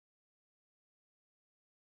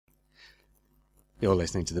You're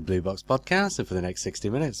listening to the Blue Box Podcast, and for the next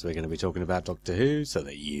 60 minutes we're going to be talking about Doctor Who so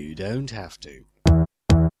that you don't have to.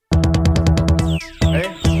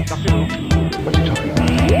 Hey, Doctor Who. What are you talking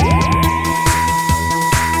about?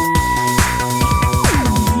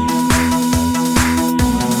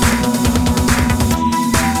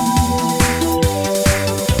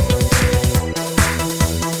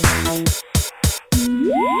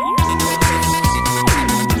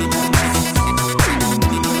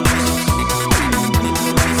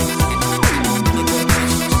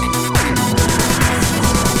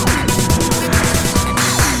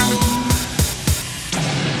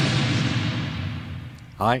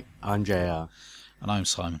 Hi, I'm JR. And I'm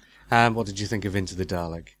Simon. And what did you think of Into the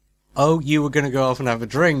Dalek? Oh, you were going to go off and have a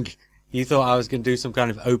drink. You thought I was going to do some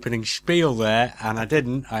kind of opening spiel there, and I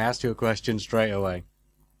didn't. I asked you a question straight away.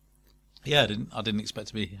 Yeah, I didn't expect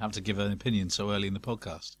to have to give an opinion so early in the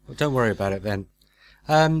podcast. Well, don't worry about it then.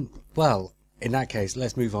 Well, in that case,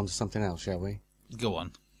 let's move on to something else, shall we? Go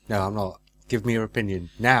on. No, I'm not. Give me your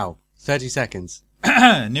opinion. Now. 30 seconds.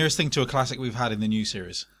 Nearest thing to a classic we've had in the new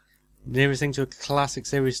series. Nearest thing to a classic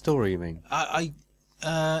series story, you mean?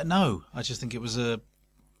 No. I just think it was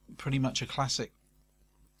pretty much a classic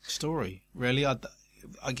story. Really, I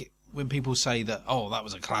get when people say that. Oh, that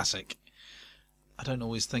was a classic. I don't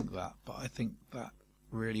always think that, but I think that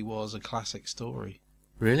really was a classic story.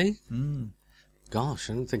 Really? Gosh,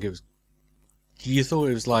 I don't think it was. You thought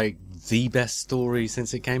it was like the best story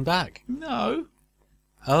since it came back? No.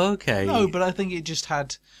 Okay. No, but I think it just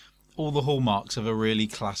had all the hallmarks of a really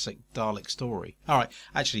classic Dalek story. All right,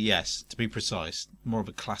 actually, yes, to be precise, more of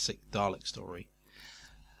a classic Dalek story.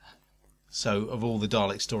 So, of all the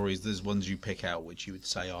Dalek stories, there's ones you pick out which you would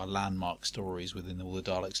say are landmark stories within all the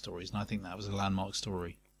Dalek stories, and I think that was a landmark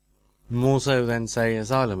story. More so than, say,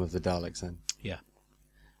 Asylum of the Daleks, then? Yeah.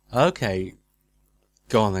 Okay.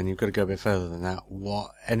 Go on, then. You've got to go a bit further than that.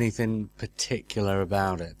 What? Anything particular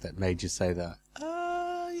about it that made you say that?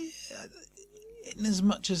 In as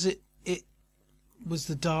much as it was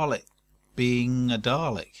the Dalek being a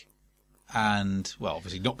Dalek, and well,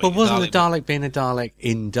 obviously not being. But wasn't a the Dalek being a Dalek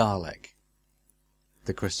in Dalek?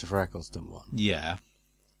 The Christopher Eccleston one. Yeah.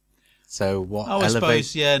 So what? I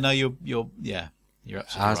suppose. Yeah. No, you're absolutely right.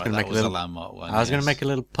 That was a landmark one. I was going to make a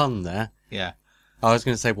little pun there. Yeah. I was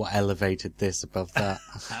going to say what elevated this above that.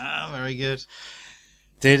 Very good.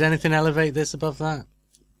 Did anything elevate this above that?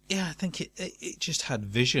 Yeah, I think it just had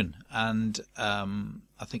vision, and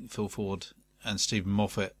I think Phil Ford and Stephen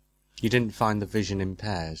Moffat. You didn't find the vision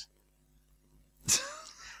impaired? This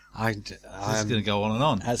is going to go on and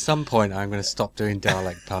on. At some point, I'm going to stop doing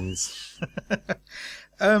Dalek puns.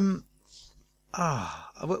 We'll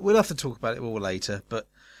have to talk about it all later, but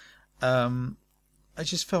I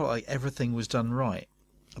just felt like everything was done right,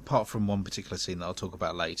 apart from one particular scene that I'll talk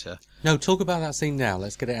about later. No, talk about that scene now.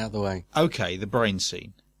 Let's get it out of the way. Okay, the brain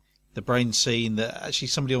scene. The brain scene that actually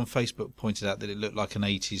somebody on Facebook pointed out that it looked like an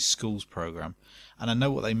 80s schools programme. And I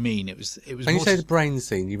know what they mean. It was. When you say the brain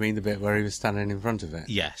scene, you mean the bit where he was standing in front of it?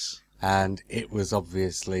 Yes. And it was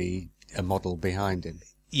obviously a model behind him.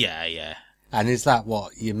 Yeah, yeah. And is that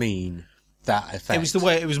what you mean? That effect?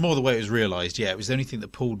 It was more the way it was realised. Yeah, it was the only thing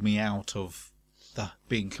that pulled me out of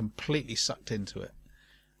being completely sucked into it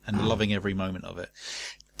and loving every moment of it.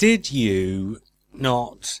 Did you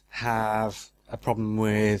not have a problem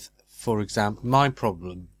with, for example, my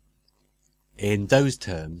problem in those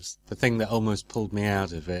terms, the thing that almost pulled me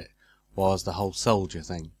out of it was the whole soldier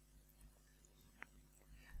thing.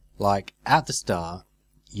 Like, at the start,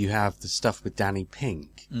 you have the stuff with Danny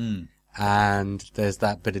Pink, and there's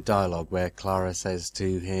that bit of dialogue where Clara says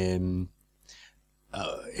to him,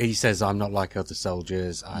 he says, I'm not like other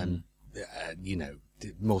soldiers, I'm,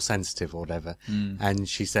 more sensitive or whatever. And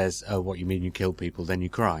she says, oh, what you mean you kill people, then you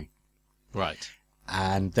cry. Right.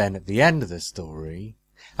 And then at the end of the story,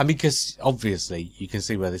 and because obviously you can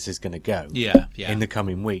see where this is going to go. Yeah. In the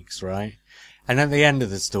coming weeks, right? And at the end of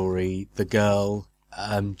the story, the girl,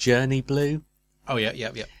 Journey Blue. Oh, yeah.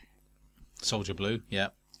 Soldier Blue, yeah.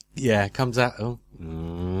 Yeah, comes out,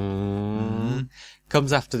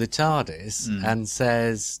 comes after the TARDIS and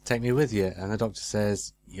says, take me with you. And the Doctor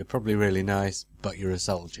says, you're probably really nice, but you're a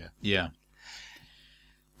soldier. Yeah.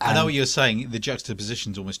 I know what you're saying. The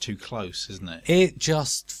juxtaposition's almost too close, isn't it? It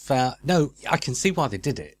just felt... No, I can see why they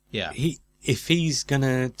did it. Yeah. If he's going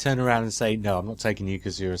to turn around and say, no, I'm not taking you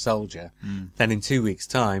because you're a soldier, then in 2 weeks'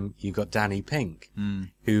 time, you've got Danny Pink,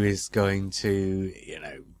 who is going to,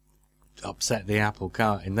 upset the apple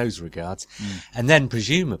cart in those regards. And then,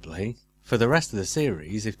 presumably, for the rest of the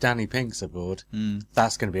series, if Danny Pink's aboard,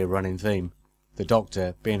 that's going to be a running theme. The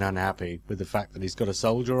Doctor being unhappy with the fact that he's got a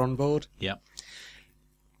soldier on board. Yeah.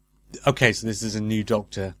 okay, so this is a new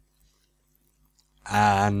Doctor,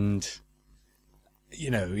 and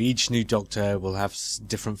each new Doctor will have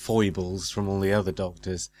different foibles from all the other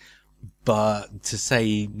Doctors. But to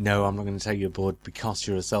say, no, I'm not going to take you aboard because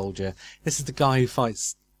you're a soldier. This is the guy who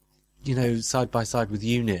fights, side by side with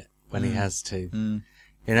Unit when he has to.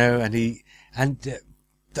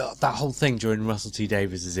 That whole thing during Russell T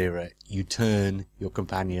Davies' era, you turn your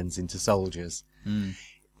companions into soldiers.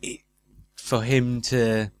 For him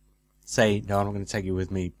to say, no, I'm not going to take you with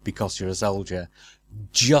me because you're a soldier,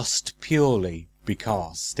 just purely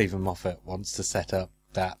because Stephen Moffat wants to set up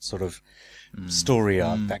that sort of story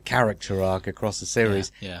arc, that character arc across the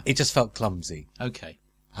series. It just felt clumsy. Okay.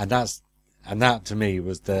 And that to me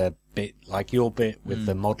was the bit, like your bit with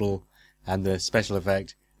the model and the special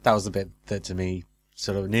effect. That was the bit that to me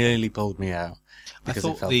sort of nearly pulled me out. I Because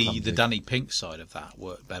thought it felt the clumsy. Danny Pink side of that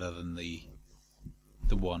worked better than the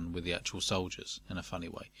one with the actual soldiers in a funny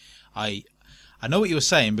way. I know what you were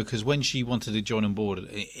saying, because when she wanted to join on board,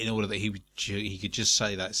 in order that he could just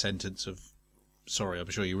say that sentence of, "Sorry, I'm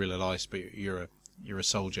sure you realise, but you're a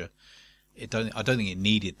soldier." I don't think it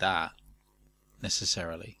needed that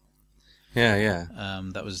necessarily. Yeah.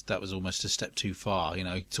 That was almost a step too far.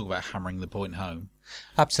 Talk about hammering the point home.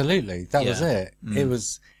 Absolutely. That was Yeah.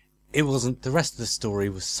 it. It wasn't, the rest of the story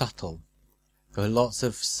was subtle. There were lots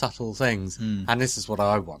of subtle things. And this is what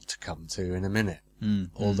I want to come to in a minute.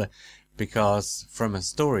 Because from a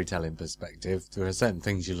storytelling perspective, there are certain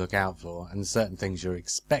things you look out for and certain things you're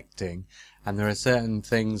expecting. And there are certain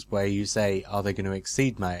things where you say, are they going to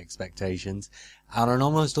exceed my expectations? And on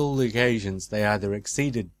almost all the occasions, they either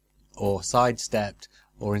exceeded or sidestepped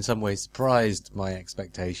or in some way surprised my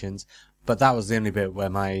expectations. But that was the only bit where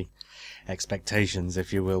my expectations,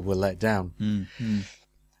 if you will, were let down.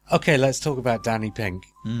 Okay, let's talk about Danny Pink.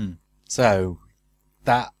 So,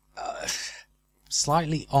 that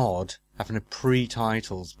slightly odd having a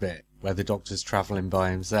pre-titles bit where the Doctor's travelling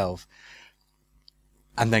by himself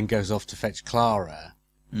and then goes off to fetch Clara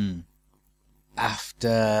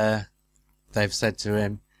after they've said to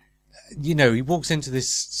him, he walks into this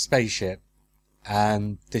spaceship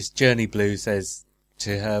and this Journey Blue says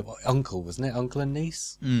to her, uncle, wasn't it? Uncle and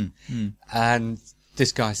niece? And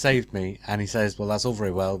this guy saved me. And he says, well, that's all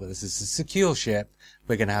very well, but this is a secure ship.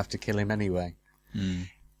 We're going to have to kill him anyway.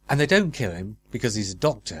 And they don't kill him because he's a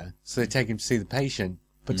doctor, so they take him to see the patient.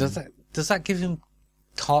 But does that give him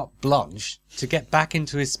carte blanche to get back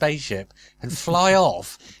into his spaceship and fly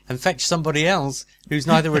off and fetch somebody else who's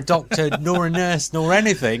neither a doctor nor a nurse nor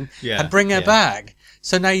anything and bring her back?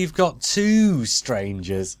 So now you've got two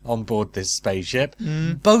strangers on board this spaceship,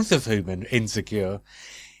 both of whom are insecure.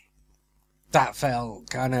 That felt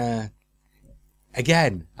kind of...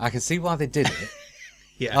 Again, I can see why they did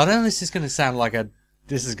it. I know this is going to sound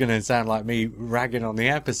like me ragging on the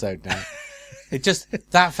episode now.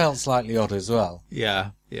 That felt slightly odd as well.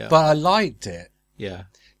 Yeah. But I liked it. Yeah.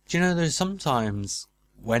 Do you know, there's sometimes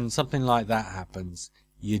when something like that happens,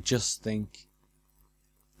 you just think...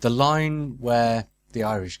 The line where the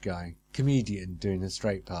Irish guy, comedian doing a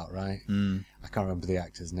straight part, right? I can't remember the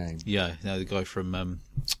actor's name. Yeah, the guy from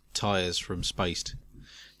Tyres from Spaced.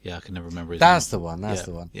 Yeah, I can never remember his That's name. the one, that's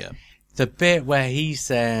the one. Yeah. The bit where he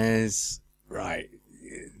says, right,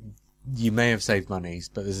 you may have saved monies,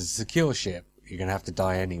 but there's a secure ship, you're going to have to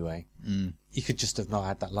die anyway. You could just have not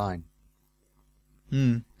had that line.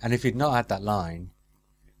 And if you'd not had that line,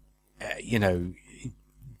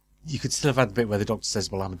 you could still have had the bit where the doctor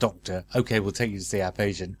says, well, I'm a doctor. Okay, we'll take you to see our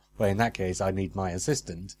patient. Well, in that case, I need my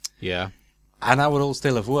assistant. Yeah. And that would all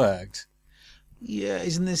still have worked. Yeah,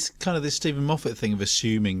 isn't this kind of this Stephen Moffat thing of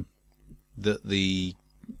assuming that the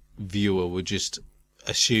viewer would just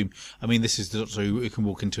assume... I mean, this is the doctor who can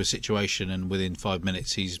walk into a situation and within 5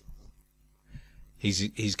 minutes he's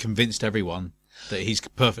convinced everyone that he's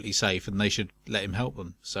perfectly safe and they should let him help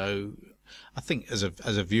them. So I think as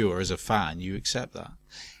a viewer, as a fan, you accept that.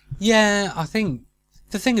 Yeah, I think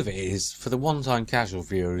the thing of it is, for the one-time casual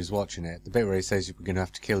viewer who's watching it, the bit where he says we're going to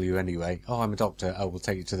have to kill you anyway. Oh, I'm a doctor. Oh, we'll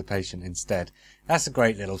take you to the patient instead. That's a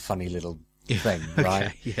great little funny little thing, right?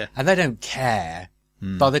 Okay, yeah. And they don't care.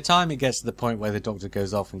 By the time it gets to the point where the doctor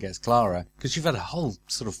goes off and gets Clara, because you've had a whole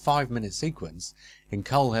sort of 5-minute sequence in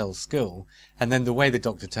Coal Hill School, and then the way the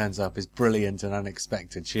doctor turns up is brilliant and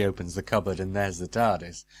unexpected. She opens the cupboard and there's the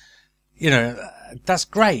TARDIS. That's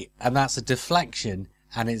great, and that's a deflection,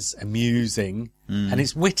 and it's amusing, and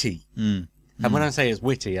it's witty. And when I say it's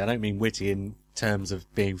witty, I don't mean witty in terms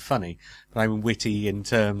of being funny, but I mean witty in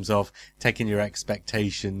terms of taking your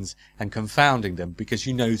expectations and confounding them, because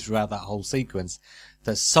throughout that whole sequence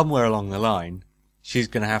that somewhere along the line she's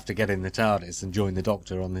going to have to get in the TARDIS and join the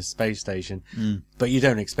Doctor on this space station. But you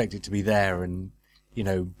don't expect it to be there and,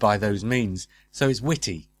 by those means. So it's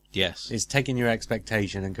witty. Yes. It's taking your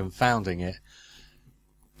expectation and confounding it.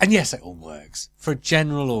 And yes, it all works. For a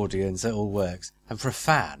general audience, it all works. And for a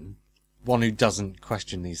fan, one who doesn't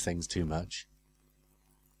question these things too much,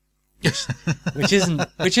 which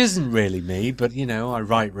isn't really me, but I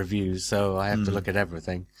write reviews, so I have to look at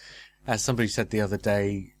everything. As somebody said the other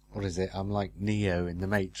day, what is it? I'm like Neo in the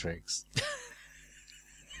Matrix.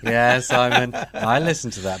 Yeah, Simon, I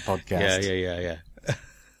listened to that podcast.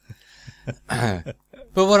 Yeah.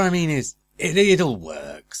 But what I mean is, it all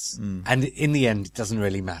works, and in the end, it doesn't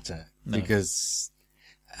really matter because,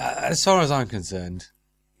 as far as I'm concerned,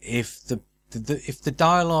 if the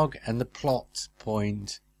dialogue and the plot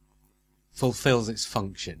point fulfills its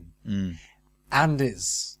function, and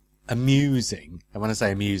it's amusing, and when I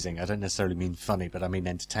say amusing, I don't necessarily mean funny, but I mean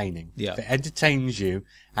entertaining. Yeah. If it entertains you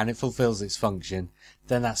and it fulfills its function,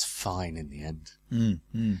 then that's fine in the end.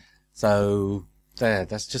 So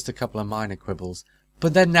that's just a couple of minor quibbles.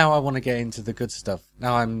 But then now I want to get into the good stuff.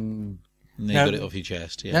 Now you got it off your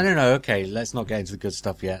chest. Yeah. No. Okay, let's not get into the good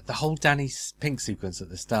stuff yet. The whole Danny Pink sequence at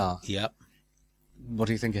the start. Yep. What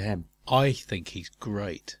do you think of him? I think he's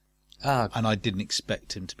great. Ah, And I didn't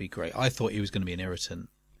expect him to be great. I thought he was going to be an irritant.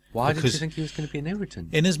 why did you think he was going to be an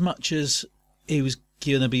irritant? In as much as he was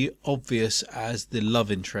going to be obvious as the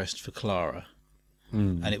love interest for Clara,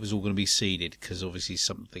 and it was all going to be seeded because obviously there's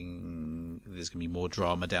going to be more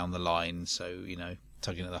drama down the line, so,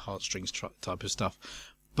 tugging at the heartstrings type of stuff.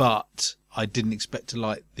 But I didn't expect to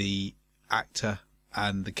like the actor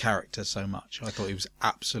and the character so much. I thought he was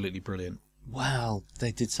absolutely brilliant. Well,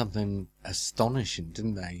 they did something astonishing,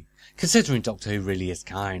 didn't they? Considering Doctor Who really is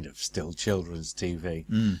kind of still children's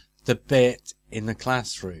TV. The bit in the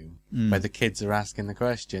classroom where the kids are asking the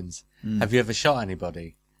questions. Have you ever shot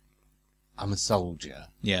anybody? I'm a soldier.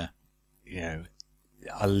 Yeah.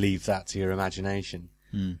 I'll leave that to your imagination.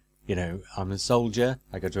 I'm a soldier.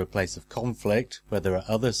 I go to a place of conflict where there are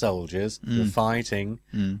other soldiers who are fighting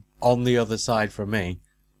on the other side from me.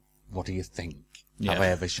 What do you think? Yeah. Have I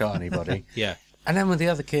ever shot anybody? Yeah. And then when the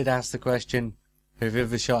other kid asked the question, have you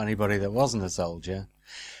ever shot anybody that wasn't a soldier?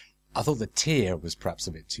 I thought the tear was perhaps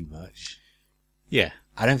a bit too much. Yeah.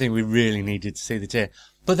 I don't think we really needed to see the tear.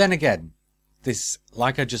 But then again, this,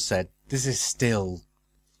 like I just said, this is still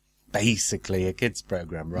basically a kids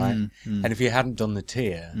program, right? And if you hadn't done the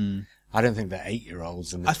tear, I don't think the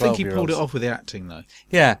 8-year-olds and the 12-year-olds... I think he pulled it off with the acting, though.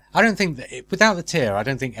 Yeah, I don't think that... Without the tear, I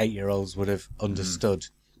don't think 8-year-olds would have understood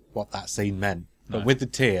what that scene meant. But with the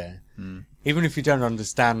tear, even if you don't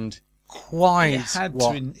understand quite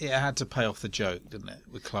it had to pay off the joke, didn't it,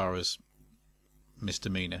 with Clara's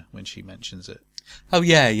misdemeanour when she mentions it. Oh,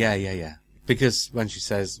 yeah. Because when she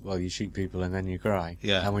says, well, you shoot people and then you cry.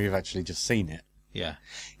 Yeah. And we've actually just seen it. Yeah.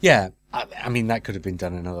 Yeah, I mean, that could have been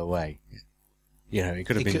done another way. It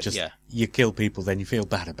could have been you kill people, then you feel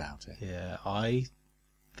bad about it. Yeah, I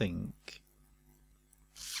think...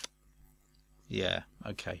 Yeah,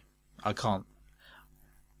 okay. I can't...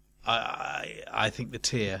 I think the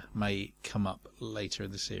tear may come up later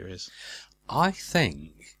in the series. I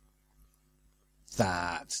think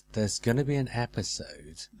that there's going to be an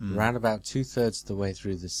episode around about 2/3 of the way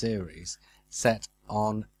through the series set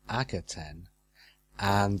on Agaten,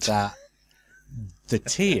 and that the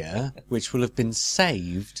tear, which will have been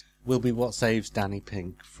saved, will be what saves Danny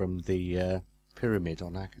Pink from the pyramid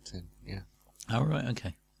on Agaten. Yeah. Oh, right,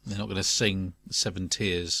 okay. They're not going to sing 7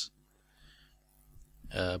 Tears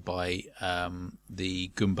by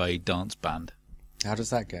the Goombay dance band. How does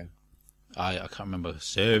that go? I can't remember.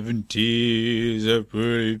 7 tears are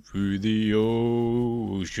pouring through the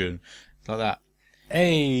ocean. Like that.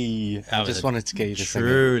 Hey! I just wanted to get you to sing it.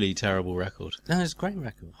 Truly terrible record. No, it's a great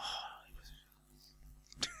record.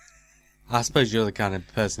 I suppose you're the kind of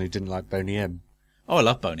person who didn't like Boney M. Oh, I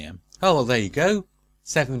love Boney M. Oh, well, there you go.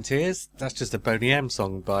 7 Tears. That's just a Boney M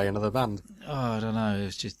song by another band. Oh, I don't know.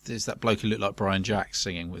 It's that bloke who looked like Brian Jacks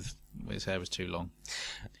singing with his hair was too long.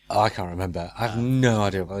 Oh, I can't remember. I have no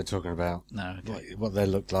idea what they're talking about. No, okay. What they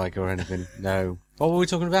looked like or anything. No. What were we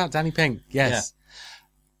talking about? Danny Pink. Yes.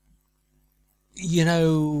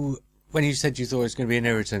 Yeah. When you said you thought it was going to be an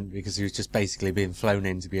irritant because he was just basically being flown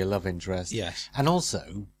in to be a love interest. Yes. And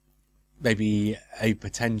also, maybe a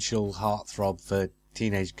potential heartthrob for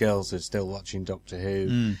teenage girls who are still watching Doctor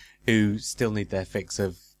Who, who still need their fix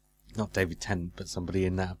of, not David Tennant, but somebody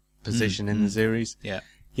in that position in the series. Yeah.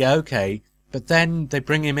 Yeah, okay. But then they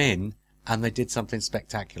bring him in and they did something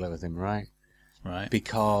spectacular with him, right? Right.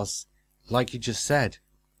 Because, like you just said,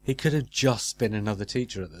 he could have just been another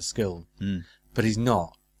teacher at the school. But he's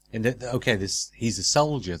not. in that, okay, he's a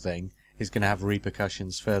soldier thing is going to have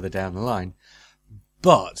repercussions further down the line.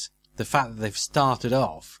 But the fact that they've started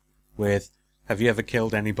off with, have you ever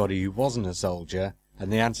killed anybody who wasn't a soldier?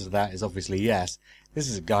 And the answer to that is obviously yes. This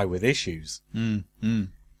is a guy with issues. And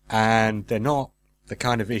they're not the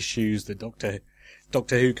kind of issues that Doctor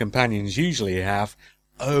Who companions usually have.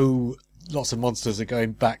 Oh, lots of monsters are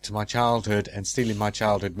going back to my childhood and stealing my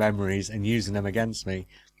childhood memories and using them against me.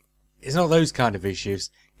 It's not those kind of issues.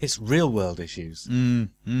 It's real world issues.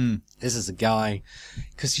 This is a guy,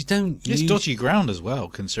 because you don't. It's dodgy ground as well,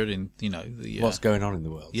 considering what's going on in the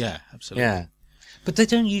world. Yeah, absolutely. Yeah, but they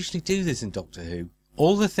don't usually do this in Doctor Who.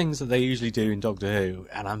 All the things that they usually do in Doctor Who,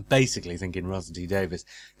 and I'm basically thinking Russell T Davies,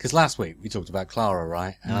 because last week we talked about Clara,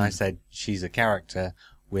 right? And I said she's a character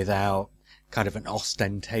without kind of an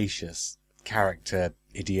ostentatious character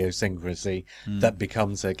idiosyncrasy that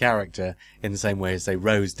becomes her character in the same way as, say,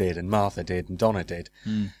 Rose did and Martha did and Donna did.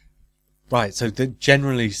 Right, so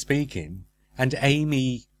generally speaking, and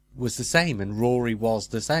Amy was the same and Rory was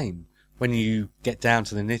the same. When you get down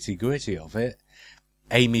to the nitty-gritty of it,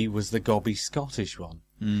 Amy was the gobby Scottish one.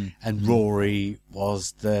 And Rory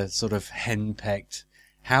was the sort of henpecked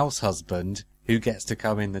house husband who gets to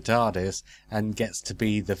come in the TARDIS and gets to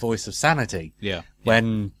be the voice of sanity. Yeah.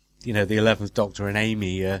 When, the 11th Doctor and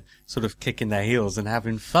Amy are sort of kicking their heels and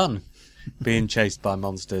having fun being chased by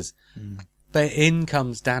monsters. But in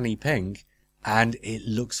comes Danny Pink, and it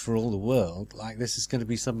looks for all the world like this is going to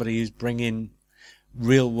be somebody who's bringing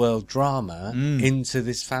real world drama into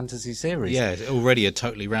this fantasy series. Yeah, it's already a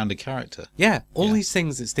totally rounded character. Yeah, all these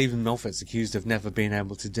things that Stephen Moffat's accused of never being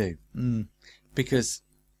able to do. Because,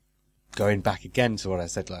 going back again to what I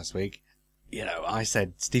said last week, I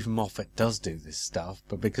said Stephen Moffat does do this stuff,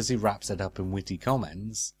 but because he wraps it up in witty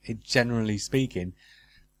comments, it generally speaking,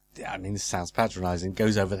 I mean, this sounds patronising,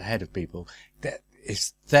 goes over the head of people.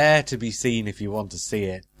 It's there to be seen if you want to see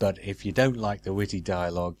it, but if you don't like the witty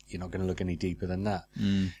dialogue, you're not going to look any deeper than that.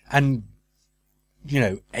 And,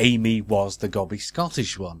 Amy was the gobby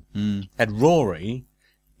Scottish one. And Rory,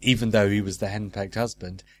 even though he was the henpecked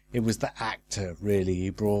husband, it was the actor, really,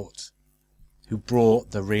 who brought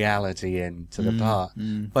the reality into the part.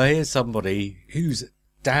 But here's somebody who's a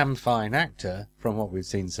damn fine actor, from what we've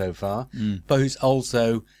seen so far, but who's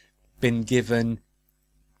also been given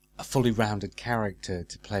a fully rounded character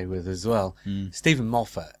to play with as well. Stephen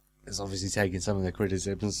Moffat has obviously taken some of the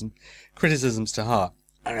criticisms to heart.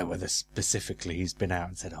 I don't know whether specifically he's been out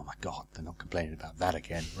and said, oh my God, they're not complaining about that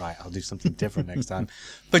again. Right, I'll do something different next time.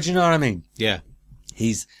 But you know what I mean? Yeah.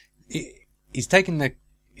 He's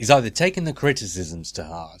either taken the criticisms to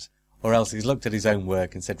heart, or else he's looked at his own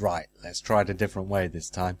work and said, right, let's try it a different way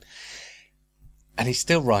this time. And he's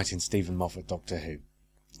still writing Stephen Moffat Doctor Who.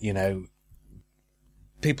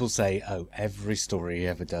 People say, oh, every story he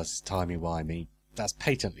ever does is timey-wimey. That's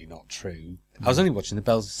patently not true. I was only watching The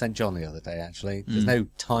Bells of St. John the other day, actually. There's no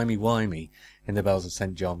timey-wimey in The Bells of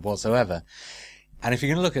St. John whatsoever. And if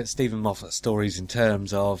you're going to look at Stephen Moffat stories in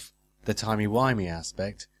terms of the timey-wimey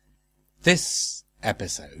aspect, this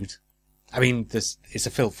episode, I mean, it's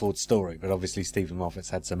a Phil Ford story, but obviously Stephen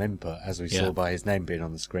Moffat's had some input, as we saw by his name being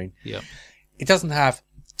on the screen. Yeah. It doesn't have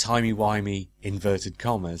timey-wimey inverted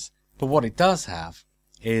commas, but what it does have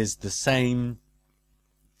is the same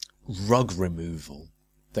rug removal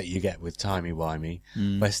that you get with timey-wimey,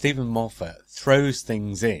 where Stephen Moffat throws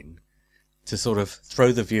things in to sort of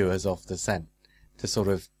throw the viewers off the scent, to sort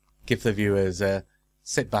of give the viewers a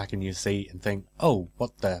sit back in your seat and think, oh,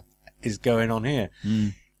 what the is going on here?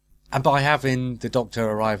 And by having the Doctor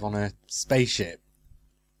arrive on a spaceship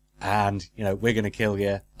and, we're going to kill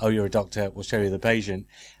you, oh, you're a doctor, we'll show you the patient,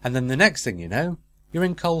 and then the next thing you know, you're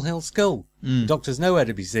in Coal Hill School. The Doctor's nowhere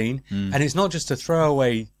to be seen, and it's not just a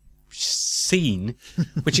throwaway scene,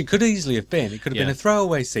 which it could easily have been. It could have been a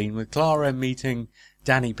throwaway scene with Clara meeting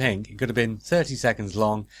Danny Pink. It could have been 30 seconds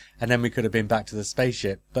long, and then we could have been back to the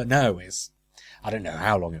spaceship. But no, I don't know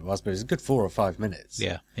how long it was, but it was a good 4 or 5 minutes.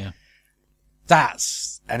 Yeah.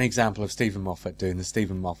 That's an example of Stephen Moffat doing the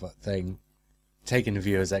Stephen Moffat thing, taking the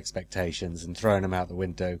viewer's expectations and throwing them out the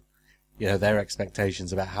window. Their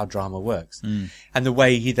expectations about how drama works. And the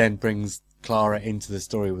way he then brings Clara into the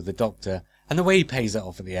story with the Doctor, and the way he pays it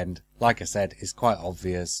off at the end, like I said, is quite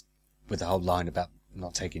obvious with the whole line about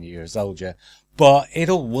not taking you as a soldier. But it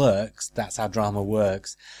all works. That's how drama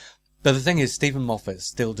works. But the thing is, Stephen Moffat's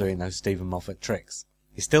still doing those Stephen Moffat tricks.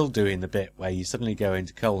 He's still doing the bit where you suddenly go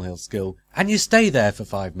into Coal Hill School and you stay there for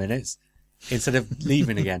 5 minutes instead of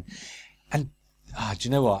leaving again. And, do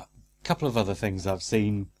you know what? A couple of other things I've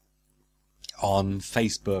seen on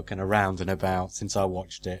Facebook and around and about since I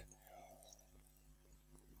watched it.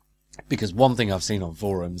 Because one thing I've seen on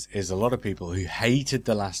forums is a lot of people who hated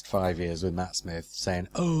the last 5 years with Matt Smith saying,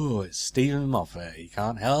 oh, it's Stephen Moffat. He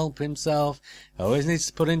can't help himself. Always needs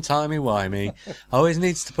to put in timey-wimey. Always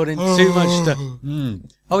needs to put in too much stuff.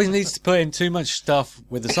 Always needs to put in too much stuff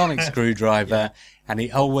with the sonic screwdriver. And he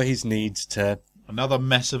always needs to... Another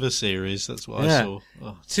mess of a series. That's what I saw.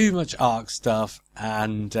 Oh. Too much arc stuff.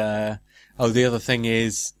 And, the other thing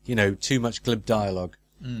is, too much glib dialogue.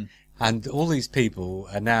 And all these people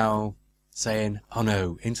are now saying, oh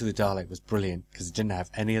no, Into the Dalek was brilliant because it didn't have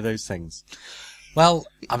any of those things. Well,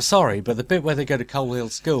 I'm sorry, but the bit where they go to Coal Hill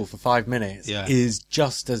School for 5 minutes is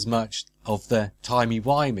just as much of the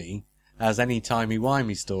timey-wimey as any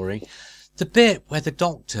timey-wimey story. The bit where the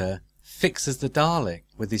Doctor fixes the Dalek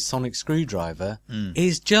with his sonic screwdriver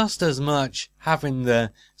is just as much having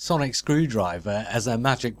the sonic screwdriver as a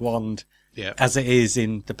magic wand as it is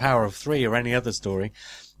in The Power of Three or any other story.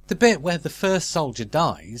 The bit where the first soldier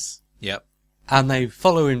dies, and they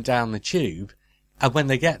follow him down the tube, and when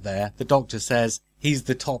they get there, the Doctor says he's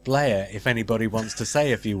the top layer if anybody wants to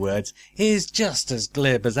say a few words, is just as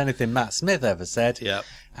glib as anything Matt Smith ever said.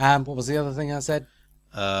 And what was the other thing I said?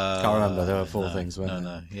 Can't remember. There were four things, weren't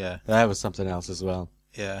there? There was something else as well.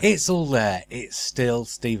 It's all there. It's still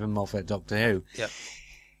Stephen Moffat Doctor Who.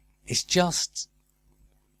 It's just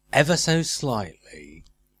ever so slightly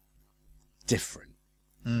different.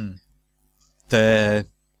 The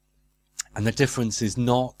difference is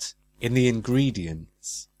not in the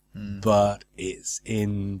ingredients, but it's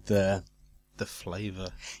in the flavour.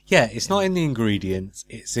 It's not in the ingredients,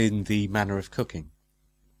 it's in the manner of cooking.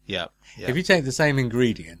 If you take the same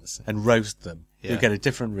ingredients and roast them, you get a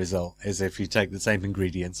different result as if you take the same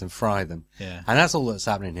ingredients and fry them. And that's all that's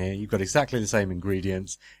happening here. You've got exactly the same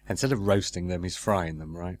ingredients. Instead of roasting them, he's frying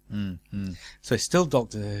them, right? So it's still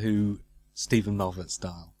Doctor Who Stephen Moffat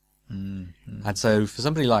style. And so for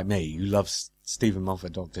somebody like me who loves Stephen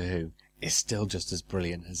Moffat Doctor Who, it's still just as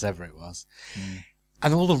brilliant as ever it was.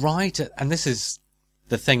 And all the writer, and this is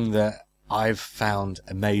the thing that I've found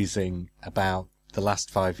amazing about the last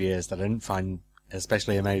 5 years that I didn't find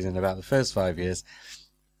especially amazing about the first 5 years.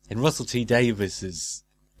 In Russell T Davies's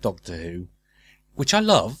Doctor Who, which I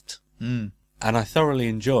loved and I thoroughly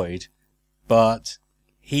enjoyed, but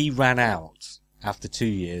he ran out after 2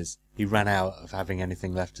 years. He ran out of having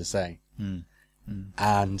anything left to say.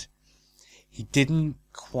 And he didn't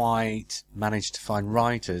quite manage to find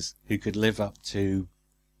writers who could live up to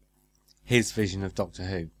his vision of Doctor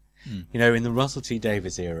Who. In the Russell T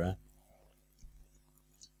Davies era,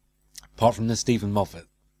 apart from the Stephen Moffat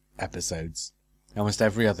episodes, almost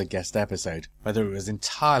every other guest episode, whether it was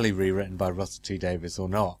entirely rewritten by Russell T Davies or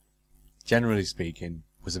not, generally speaking,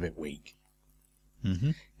 was a bit weak.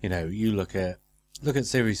 You look at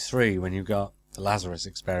Series 3 when you've got the Lazarus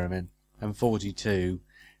Experiment and 42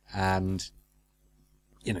 and,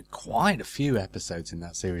 quite a few episodes in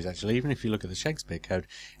that series, actually, even if you look at the Shakespeare Code.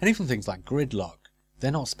 And even things like Gridlock,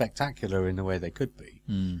 they're not spectacular in the way they could be.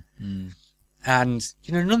 And,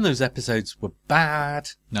 none of those episodes were bad.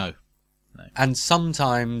 No. And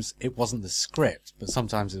sometimes it wasn't the script, but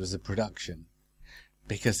sometimes it was the production.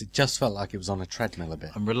 Because it just felt like it was on a treadmill a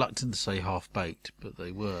bit. I'm reluctant to say half-baked, but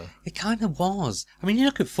they were. It kind of was. I mean, you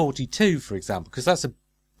look at 42, for example, because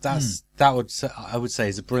I would say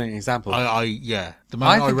is a brilliant example. The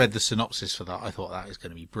moment I read the synopsis for that, I thought that is going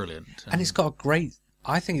to be brilliant. And it's got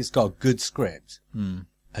I think it's got a good script.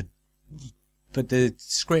 But the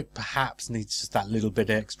script perhaps needs just that little bit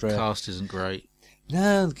extra. The cast isn't great.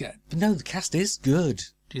 No, the cast is good.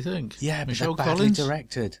 Do you think? Yeah, Michelle but they're badly Collins?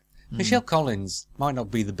 directed. Michelle Collins might not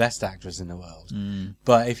be the best actress in the world,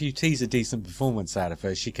 but if you tease a decent performance out of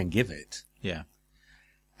her, she can give it.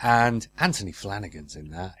 And Anthony Flanagan's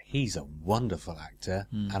in that. He's a wonderful actor,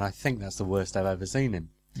 and I think that's the worst I've ever seen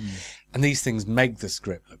him. And these things make the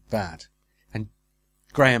script look bad. And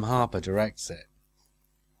Graham Harper directs it.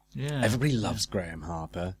 Everybody loves Graham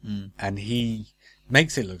Harper, and he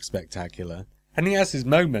makes it look spectacular. And he has his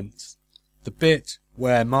moments. The bit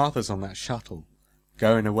where Martha's on that shuttle,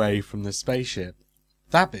 going away from the spaceship,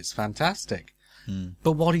 that bit's fantastic.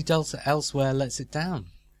 But what he does elsewhere lets it down.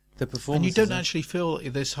 The performance. And you don't actually feel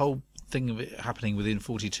this whole thing of it happening within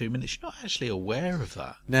 42 minutes. You're not actually aware of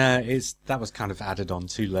that. No, that was kind of added on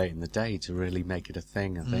too late in the day to really make it a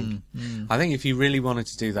thing, I think. I think if you really wanted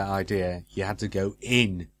to do that idea, you had to go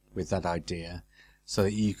in with that idea so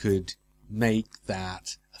that you could make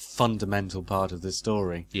that a fundamental part of the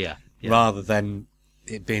story. Rather than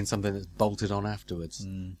it being something that's bolted on afterwards.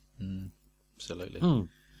 Absolutely.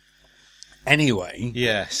 Anyway,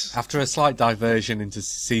 yes. After a slight diversion into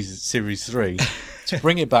Series 3, to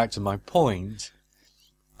bring it back to my point,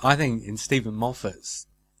 I think in Stephen Moffat's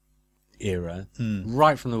era,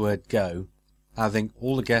 right from the word go. I think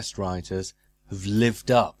all the guest writers have lived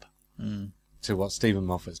up to what Stephen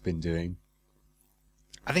Moffat's been doing.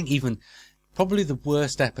 I think even probably the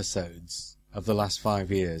worst episodes of the last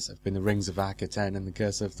 5 years have been The Rings of Akaten and The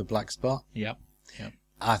Curse of the Black Spot. Yep.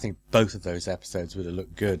 I think both of those episodes would have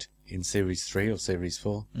looked good in Series 3 or Series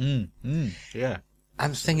 4. Yeah.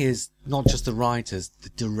 And the thing is, not just the writers, the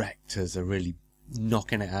directors are really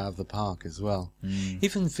knocking it out of the park as well.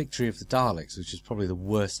 Even Victory of the Daleks, which is probably the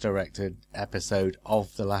worst directed episode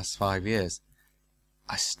of the last 5 years,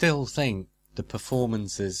 I still think the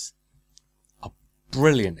performances are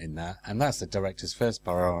brilliant in that, and that's the director's first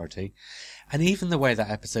priority. And even the way that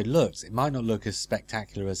episode looks, it might not look as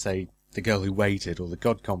spectacular as, say, The Girl Who Waited or The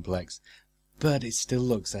God Complex, but it still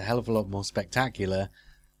looks a hell of a lot more spectacular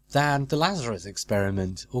than The Lazarus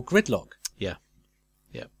Experiment or Gridlock. Yeah.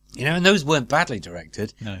 You know, and those weren't badly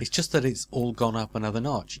directed. No. It's just that it's all gone up another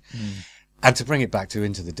notch. And to bring it back to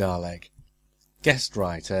Into the Dalek, guest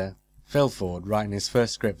writer Phil Ford, writing his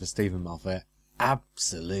first script for Stephen Moffat,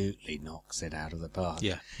 absolutely knocks it out of the park.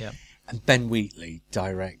 Yeah. And Ben Wheatley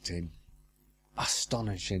directing,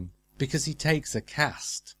 astonishing, because he takes a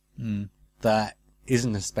cast that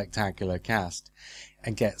isn't a spectacular cast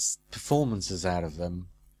and gets performances out of them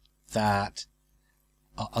that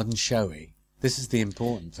are unshowy. This is the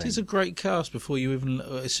important thing. It's a great cast. Before you even,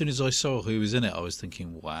 as soon as I saw who was in it, I was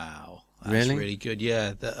thinking, "Wow, that's really good."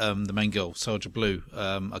 Yeah, the main girl, Soldier Blue.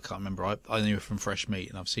 I can't remember. I knew her from Fresh Meat,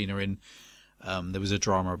 and I've seen her in. There was a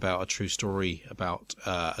drama about a true story about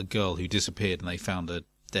a girl who disappeared, and they found her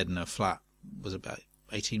dead in her flat. Was about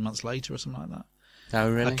 18 months later or something like that.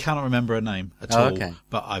 Oh, really? I cannot remember her name at all. Okay.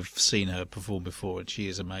 But I've seen her perform before, and she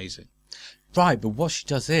is amazing. Right, but what she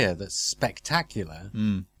does here that's spectacular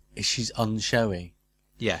is she's unshowy.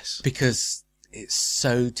 Yes. Because it's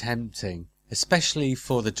so tempting, especially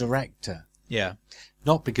for the director. Yeah.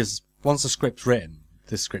 Not because once the script's written,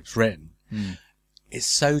 it's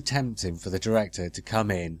so tempting for the director to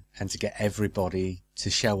come in and to get everybody to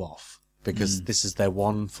show off. Because this is their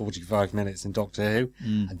 45 minutes in Doctor Who,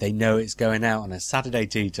 and they know it's going out on a Saturday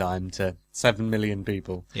tea time to 7 million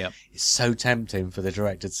people. Yep. It's so tempting for the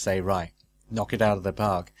director to say, right, knock it out of the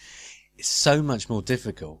park. It's so much more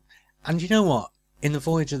difficult. And you know what? In The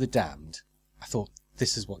Voyage of the Damned, I thought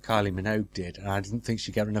this is what Kylie Minogue did, and I didn't think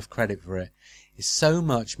she'd get enough credit for it. It's so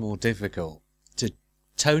much more difficult to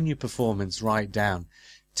tone your performance right down,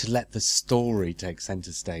 to let the story take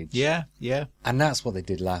centre stage. Yeah. And that's what they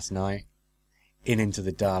did last night in Into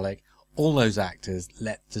the Dalek. All those actors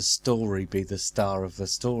let the story be the star of the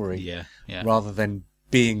story. Yeah. Rather than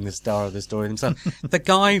being the star of the story themselves. The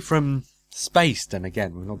guy from Spaced, and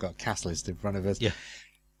again, we've not got a cast list in front of us. Yeah.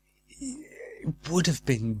 It would have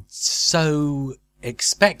been so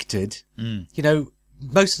expected. You know,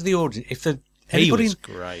 most of the audience, He was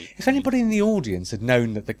great. If anybody in the audience had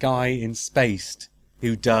known that the guy in Spaced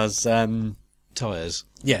who does Tyres.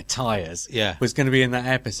 Tyres, Yeah. was going to be in that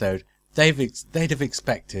episode, they'd have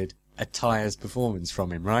expected a Tyres performance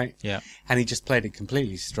from him, right? Yeah. And he just played it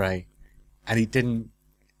completely straight, and he didn't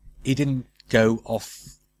go off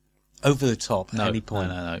over the top at any point.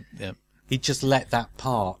 No. Yeah. He just let that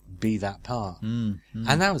part be that part, and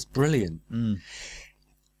that was brilliant.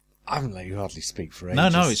 I haven't let you hardly speak for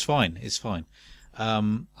ages. No, it's fine. It's fine.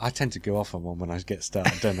 I tend to go off on one when I get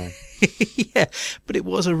started, don't I? Yeah, but it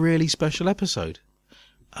was a really special episode.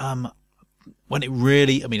 When it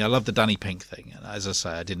really, I love the Danny Pink thing, and as I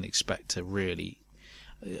say, I didn't expect to really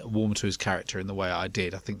warm to his character in the way I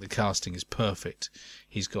did. I think the casting is perfect.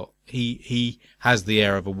 He has the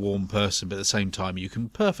air of a warm person, but at the same time, you can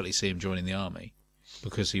perfectly see him joining the army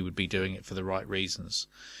because he would be doing it for the right reasons.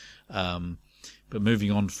 But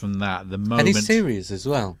moving on from that, the moment... And he's serious as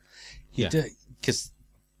well. Yeah. Because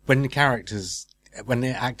when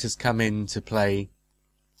the actors come in to play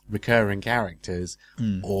recurring characters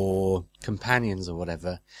or companions or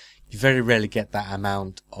whatever, you very rarely get that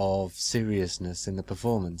amount of seriousness in the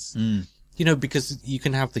performance. You know, because you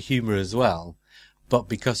can have the humour as well, but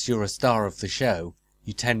because you're a star of the show,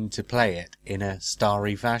 you tend to play it in a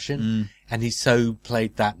starry fashion. And he so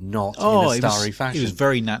played that not in a starry fashion. He was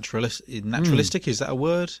very naturalistic. Is that a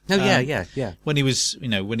word? No, yeah. When he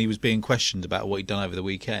was being questioned about what he'd done over the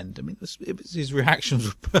weekend, his reactions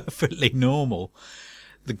were perfectly normal.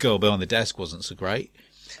 The girl behind the desk wasn't so great,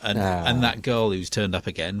 and that girl who's turned up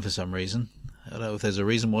again for some reason. I don't know if there's a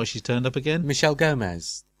reason why she's turned up again. Michelle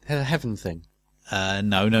Gomez, her heaven thing.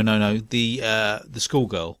 No. The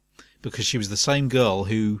schoolgirl, because she was the same girl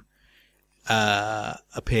who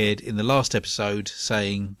appeared in the last episode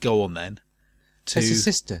saying, "Go on then." It's his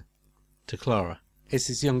sister. To Clara. It's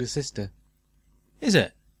his younger sister. Is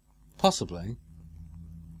it? Possibly.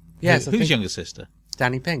 Yes, I Who's think younger sister?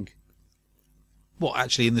 Danny Pink. What,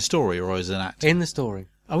 actually in the story or as an actor? In the story.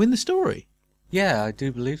 Oh, in the story? Yeah, I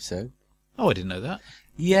do believe so. Oh, I didn't know that.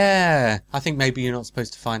 Yeah, I think maybe you're not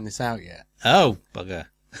supposed to find this out yet. Oh, bugger.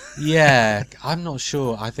 Yeah, I'm not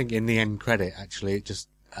sure. I think in the end credit, actually, it just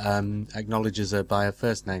acknowledges her by her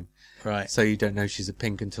first name. Right. So you don't know she's a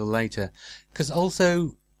Pink until later. Because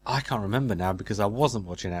also, I can't remember now because I wasn't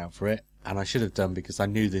watching out for it, and I should have done because I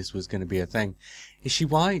knew this was going to be a thing. Is she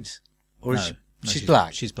white? Or is she's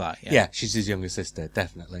black? She's black, yeah. Yeah, she's his younger sister,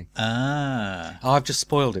 definitely. Ah. I've just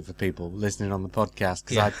spoiled it for people listening on the podcast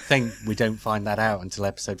because Yeah. I think we don't find that out until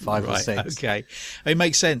episode 5 or 6. Okay. It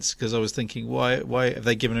makes sense because I was thinking, why have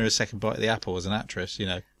they given her a second bite of the apple as an actress, to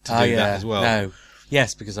do that as well? No.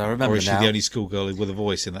 Yes, because I remember Or is she now. the only schoolgirl with a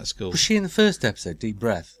voice in that school? Was she in the first episode, Deep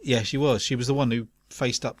Breath? Yeah, she was. She was the one who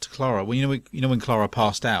faced up to Clara. Well, you know when Clara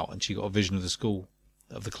passed out and she got a vision of the school,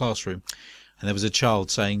 of the classroom, and there was a child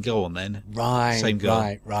saying, "Go on then." Right, Same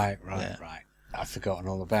girl. Right. Yeah. I've forgotten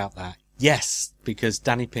all about that. Yes, because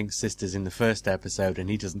Danny Pink's sister's in the first episode and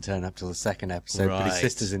he doesn't turn up till the second episode, but his Right.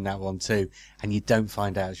 sister's in that one too, and you don't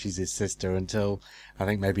find out she's his sister until, I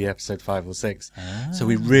think, maybe episode 5 or 6. So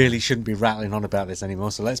we really shouldn't be rattling on about this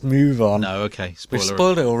anymore, so let's move on. No, okay. We've Spoiler.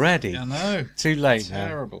 spoiled it already. I know. Too late now.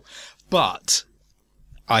 Terrible. But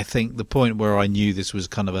I think the point where I knew this was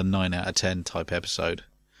kind of a 9 out of 10 type episode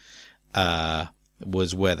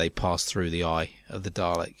was where they passed through the eye of the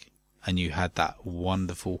Dalek, and you had that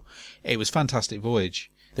wonderful. It was Fantastic Voyage.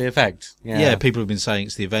 The effect, yeah. Yeah, people have been saying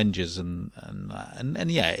it's the Avengers, and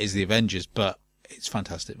yeah, it is the Avengers, but it's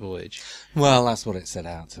Fantastic Voyage. Well, that's what it set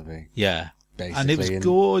out to be. Yeah. Basically, And it was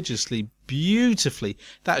gorgeously, beautifully.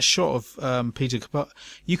 That shot of Peter Capaldi,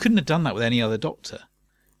 you couldn't have done that with any other Doctor.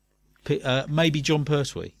 Maybe John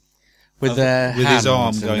Pertwee. with His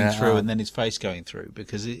arm hands going and through arm. and then his face going through,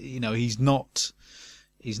 because he's not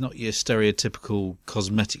your stereotypical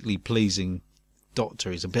cosmetically pleasing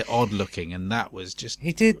Doctor. He's a bit odd looking, and that was just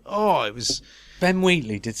He did. it was Ben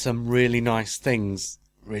Wheatley did some really nice things,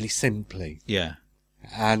 really simply, yeah.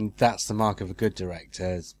 and that's the mark of a good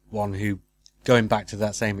director. Is one who, going back to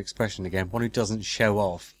that same expression again, one who doesn't show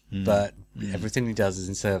off, but everything he does is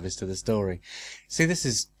in service to the story. See, this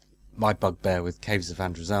is my bugbear with Caves of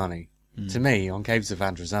Androzani. To me, on Caves of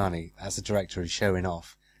Androzani, as a director who's showing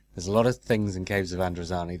off, there's a lot of things in Caves of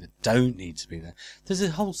Androzani that don't need to be there. There's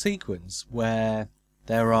a whole sequence where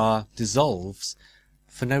there are dissolves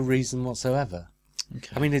for no reason whatsoever.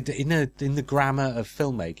 Okay. I mean, in the grammar of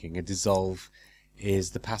filmmaking, a dissolve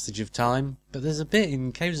is the passage of time, but there's a bit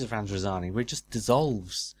in Caves of Androzani where it just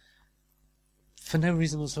dissolves for no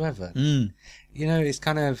reason whatsoever. It's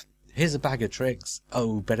kind of, here's a bag of tricks,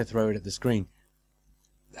 oh, better throw it at the screen.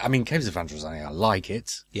 I mean, Caves of Androzani, I like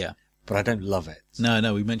it, Yeah. but I don't love it.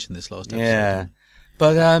 No, we mentioned this last episode. Yeah.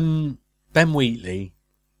 But Ben Wheatley,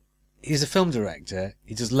 he's a film director.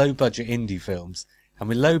 He does low-budget indie films. And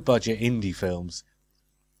with low-budget indie films,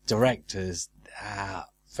 directors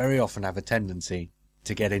very often have a tendency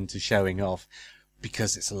to get into showing off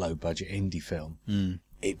because it's a low-budget indie film.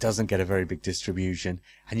 It doesn't get a very big distribution,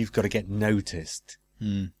 and you've got to get noticed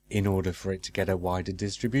in order for it to get a wider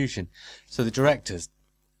distribution. So the directors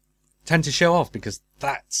tend to show off because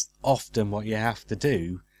that's often what you have to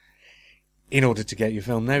do in order to get your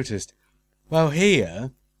film noticed. Well, here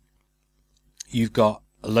you've got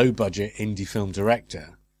a low-budget indie film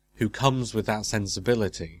director who comes with that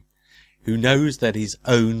sensibility, who knows that his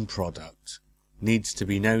own product needs to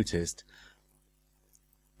be noticed,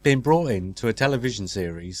 being brought into a television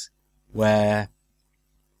series where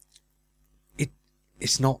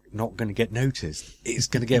it's not going to get noticed. It's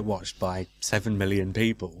going to get watched by 7 million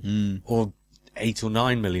people or 8 or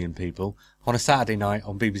 9 million people on a Saturday night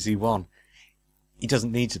on BBC One. He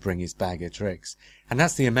doesn't need to bring his bag of tricks. And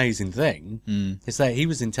that's the amazing thing, is that he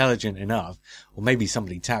was intelligent enough, or maybe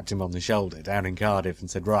somebody tapped him on the shoulder down in Cardiff and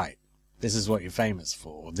said, right, this is what you're famous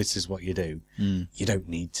for, this is what you do. You don't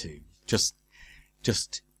need to. Just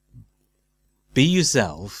be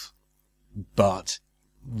yourself, but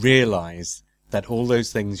realise that all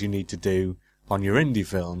those things you need to do on your indie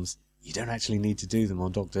films, you don't actually need to do them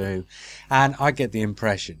on Doctor Who. And I get the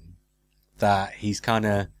impression that he's kind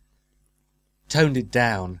of toned it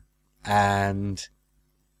down and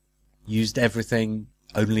used everything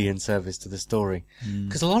only in service to the story.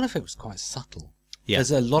 Because a lot of it was quite subtle. Yeah.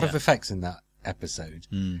 There's a lot of effects in that episode.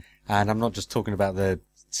 And I'm not just talking about the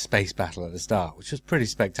space battle at the start, which was pretty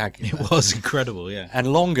spectacular. It was incredible, yeah.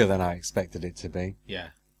 And longer than I expected it to be. Yeah.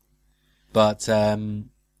 But, a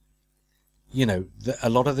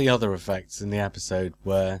lot of the other effects in the episode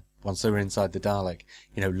were, once they were inside the Dalek,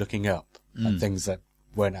 looking up at things that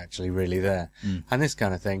weren't actually really there, and this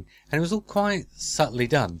kind of thing. And it was all quite subtly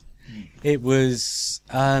done. It was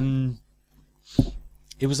all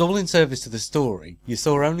in service to the story. You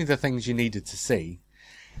saw only the things you needed to see,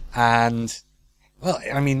 and well,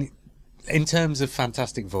 I mean, in terms of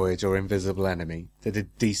Fantastic Voyage or Invisible Enemy, they did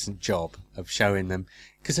a decent job of showing them,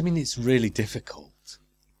 because I mean, it's really difficult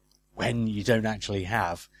when you don't actually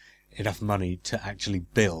have enough money to actually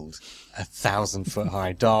build 1,000-foot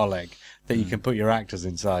high Dalek that you can put your actors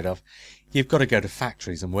inside of. You've got to go to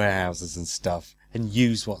factories and warehouses and stuff and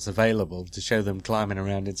use what's available to show them climbing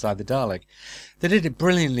around inside the Dalek. They did it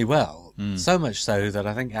brilliantly well, so much so that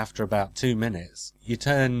I think after about 2 minutes, you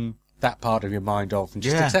turn that part of your mind off and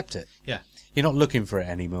just accept it. Yeah. You're not looking for it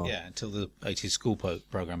anymore. Yeah, until the 80s school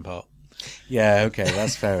program part. Yeah, okay,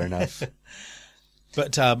 that's fair enough.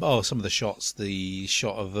 But, some of the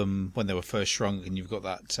shot of them when they were first shrunk, and you've got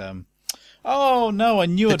that, I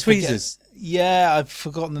knew The I'd forget. tweezers. Yeah, I've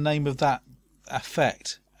forgotten the name of that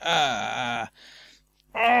effect. It's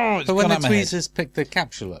But when gone the out my head. tweezers pick the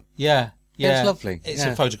capsule up. Yeah. It's lovely. It's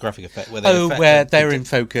yeah. a photographic effect. Where where they're in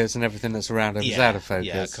focus and everything that's around them is out of focus.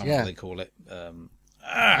 Yeah, I can't remember what they call it.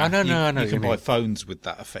 I know You what can you buy mean. phones with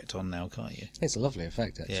that effect on now, can't you? It's a lovely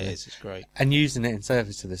effect, actually. Yeah, it's great. And using it in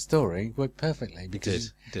service to the story worked perfectly. It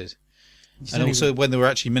Because did. you And don't also, even- when they were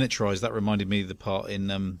actually miniaturised, that reminded me of the part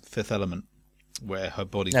in Fifth Element, where her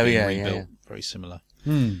body's being rebuilt. Very similar.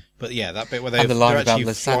 But yeah, that bit where And the line they're about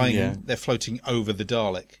actually lasagna. flying, they're floating over the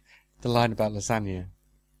Dalek. the line about lasagna,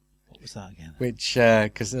 What was that again? which,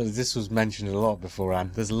 because this was mentioned a lot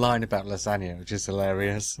beforehand, there's a line about lasagna, which is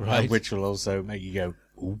hilarious, Right. which will also make you go,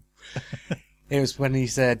 ooh. It was when he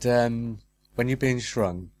said, when you're being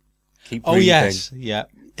shrunk, keep breathing. Oh yes, yeah.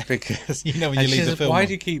 Because You know when and you she leave the says, film why on.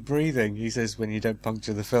 do you keep breathing? He says, when you don't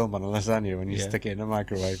puncture the film on a lasagna when you Yeah. stick it in a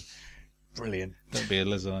microwave. Brilliant. Don't be a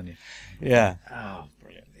lasagna. Yeah. Oh,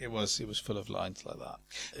 brilliant! It was full of lines like that.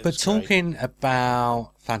 It But was great. talking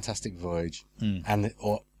about Fantastic Voyage and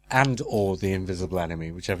or The Invisible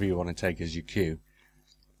Enemy, whichever you want to take as your cue,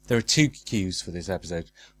 there are 2 cues for this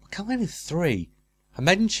episode. Well, kind of 3. I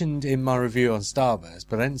mentioned in my review on Starburst,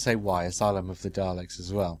 but I didn't say why, Asylum of the Daleks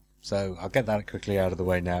as well. So I'll get that quickly out of the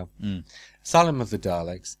way now. Asylum of the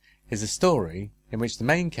Daleks is a story in which the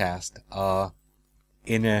main cast are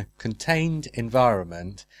in a contained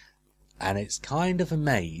environment, and it's kind of a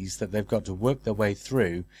maze that they've got to work their way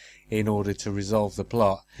through in order to resolve the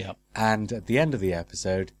plot. Yep. And at the end of the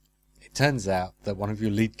episode, it turns out that one of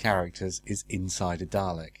your lead characters is inside a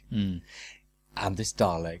Dalek. And this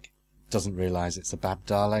Dalek doesn't realise it's a bad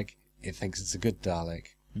Dalek. It thinks it's a good Dalek.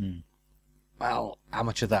 Well, how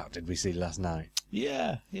much of that did we see last night?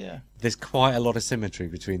 Yeah. There's quite a lot of symmetry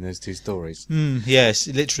between those 2 stories. Yes,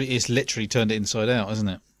 it's literally turned it inside out, hasn't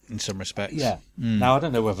it? In some respects. Yeah. Now, I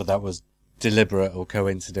don't know whether that was deliberate or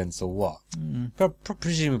coincidence or what.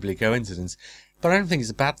 Presumably coincidence. But I don't think it's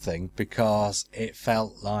a bad thing, because it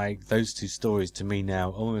felt like those 2 stories to me now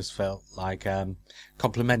almost felt like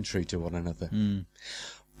complementary to one another.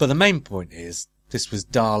 But the main point is, this was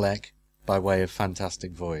Dalek by way of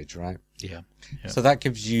Fantastic Voyage, right? Yeah. So that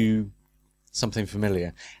gives you something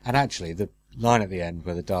familiar. And actually, the line at the end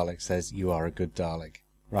where the Dalek says, "You are a good Dalek,"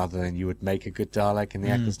 rather than "you would make a good Dalek" in the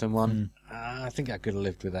Eccleston one, I think I could have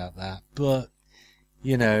lived without that. But,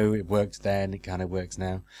 you know, it worked then, it kind of works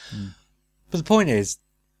now. But the point is,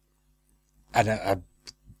 and I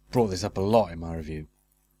brought this up a lot in my review,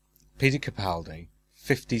 Peter Capaldi,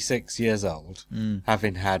 56 years old,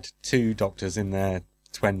 having had 2 doctors in their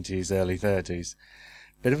 20s, early 30s,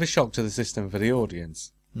 bit of a shock to the system for the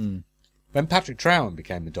audience. When Patrick Troughton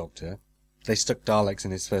became the Doctor, they stuck Daleks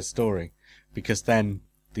in his first story, because then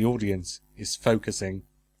the audience is focusing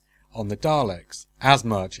on the Daleks as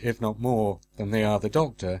much, if not more, than they are the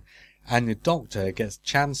Doctor, and the Doctor gets a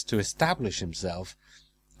chance to establish himself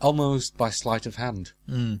almost by sleight of hand.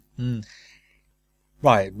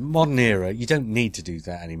 Right, modern era, you don't need to do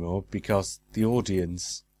that anymore, because the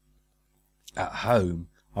audience at home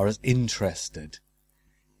are as interested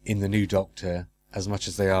in the new Doctor as much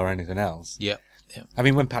as they are anything else. Yeah. I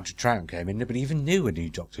mean, when Patrick Troughton came in, nobody even knew a new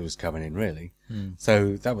Doctor was coming in, really.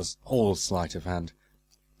 So that was all sleight of hand.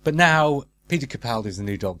 But now, Peter Capaldi's the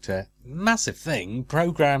new Doctor. Massive thing.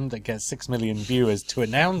 Programme that gets 6 million viewers to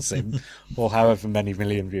announce him, or however many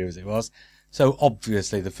million viewers it was. So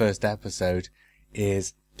obviously the first episode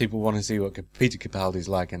is people want to see what Peter Capaldi's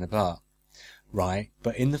like in the part. Right?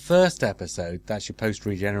 But in the first episode, that's your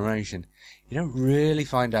post-regeneration, you don't really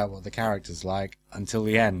find out what the character's like until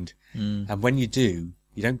the end. And when you do,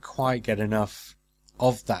 you don't quite get enough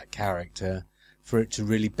of that character for it to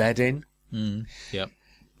really bed in. Yep.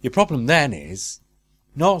 Your problem then is,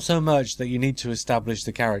 not so much that you need to establish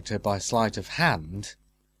the character by sleight of hand,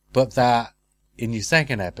 but that in your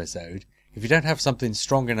second episode, if you don't have something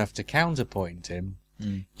strong enough to counterpoint him,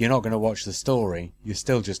 you're not going to watch the story. You're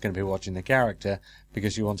still just going to be watching the character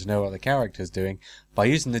because you want to know what the character's doing. By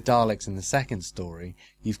using the Daleks in the second story,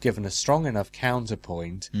 you've given a strong enough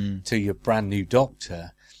counterpoint to your brand new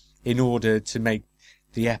Doctor in order to make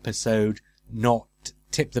the episode not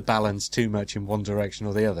tip the balance too much in one direction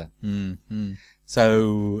or the other.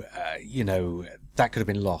 So, that could have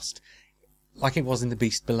been lost. Like it was in The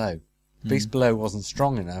Beast Below. Beast Below wasn't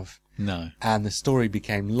strong enough. No. And the story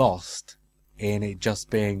became lost in it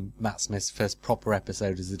just being Matt Smith's first proper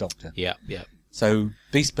episode as the Doctor. Yeah, yeah. So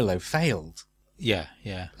Beast Below failed. Yeah,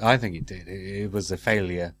 yeah. I think it did. It was a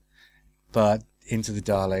failure. But Into the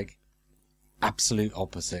Dalek, absolute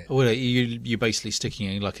opposite. Well, you're basically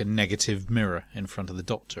sticking like a negative mirror in front of the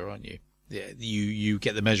Doctor, aren't you? Yeah, you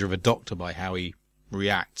get the measure of a Doctor by how he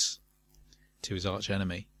reacts to his arch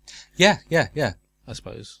enemy. Yeah. I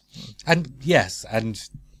suppose. And yes,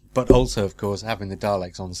 but also, of course, having the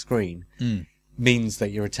Daleks on screen means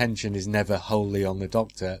that your attention is never wholly on the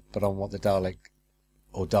Doctor, but on what the Dalek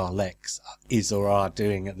or Daleks is or are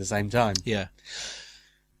doing at the same time. Yeah.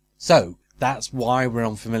 So that's why we're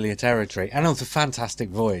on familiar territory. And on the Fantastic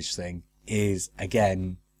Voyage thing is,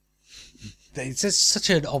 again, it's just such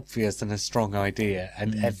an obvious and a strong idea,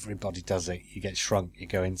 and everybody does it. You get shrunk, you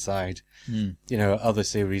go inside. Other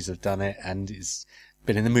series have done it, and it's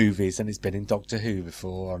been in the movies, and it's been in Doctor Who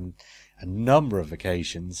before on a number of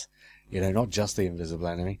occasions. Not just the Invisible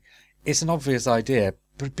Enemy. It's an obvious idea,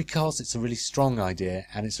 but because it's a really strong idea,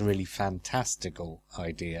 and it's a really fantastical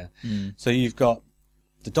idea. So you've got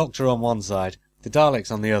the Doctor on one side, the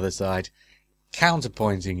Daleks on the other side,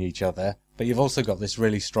 counterpointing each other, but you've also got this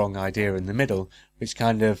really strong idea in the middle, which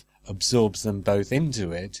kind of absorbs them both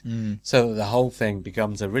into it, so that the whole thing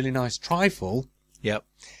becomes a really nice trifle. Yep.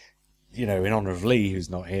 In honour of Lee, who's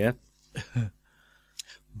not here.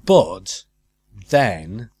 But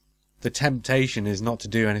then the temptation is not to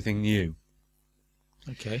do anything new.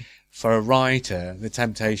 Okay. For a writer, the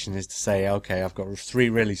temptation is to say, okay, I've got 3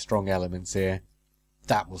 really strong elements here.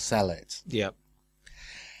 That will sell it. Yep.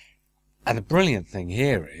 And the brilliant thing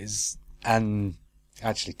here is, and I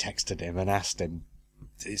actually texted him and asked him,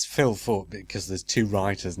 it's Phil Ford, because there's 2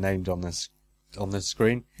 writers named on the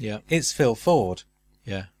screen. Yeah. It's Phil Ford.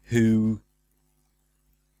 Yeah. Who,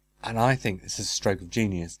 and I think this is a stroke of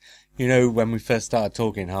genius. When we first started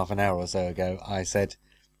talking half an hour or so ago, I said,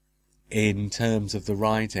 in terms of the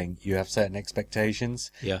writing, you have certain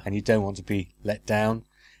expectations, and you don't want to be let down.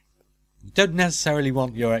 You don't necessarily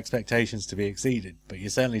want your expectations to be exceeded, but you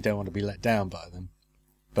certainly don't want to be let down by them.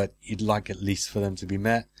 But you'd like at least for them to be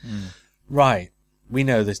met. Right, we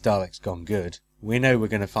know this Dalek's gone good. We know we're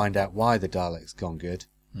going to find out why the Dalek's gone good.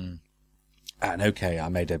 And okay, I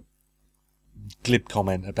made a glib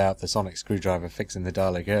comment about the sonic screwdriver fixing the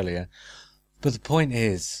Dalek earlier. But the point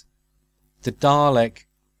is, the Dalek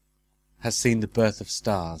has seen the birth of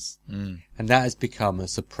stars. And that has become a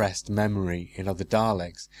suppressed memory in other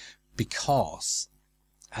Daleks. Because,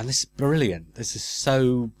 and this is brilliant, this is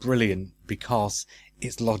so brilliant because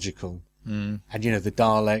it's logical. And the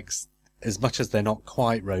Daleks, as much as they're not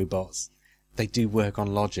quite robots, they do work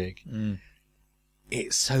on logic.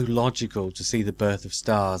 It's so logical to see the birth of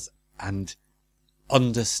stars and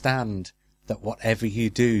understand that whatever you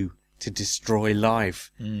do to destroy life,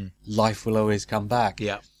 life will always come back.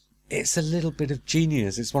 Yeah. It's a little bit of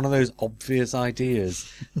genius. It's one of those obvious ideas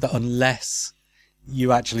that unless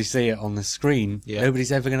you actually see it on the screen,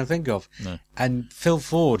 nobody's ever going to think of. No. And Phil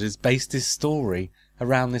Ford has based his story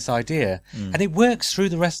around this idea. And it works through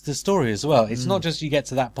the rest of the story as well. It's not just you get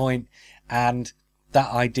to that point and that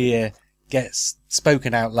idea gets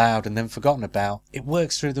spoken out loud and then forgotten about. It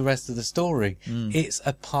works through the rest of the story. It's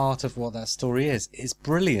a part of what that story is. It's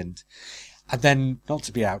brilliant. And then, not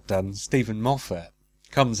to be outdone, Stephen Moffat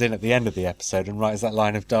comes in at the end of the episode and writes that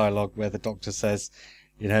line of dialogue where the Doctor says,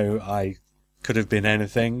 I could have been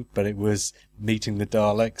anything, but it was meeting the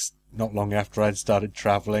Daleks not long after I'd started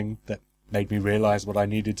travelling that made me realise what I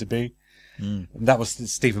needed to be. And that was the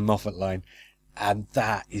Stephen Moffat line. And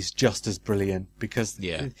that is just as brilliant because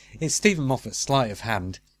it's Stephen Moffat's sleight of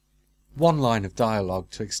hand. One line of dialogue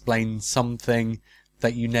to explain something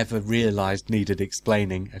that you never realised needed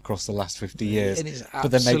explaining across the last 50 years. It is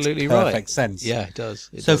but that makes perfect sense. Yeah, it does.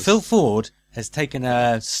 So Phil Ford has taken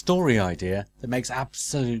a story idea that makes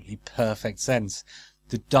absolutely perfect sense.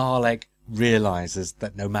 The Dalek realises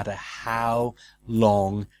that no matter how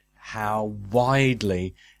long, how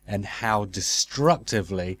widely, and how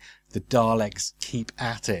destructively the Daleks keep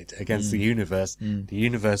at it against the universe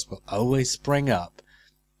will always spring up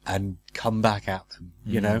and come back at them,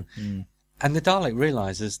 you know? And the Dalek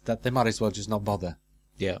realises that they might as well just not bother.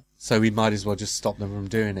 Yeah. So he might as well just stop them from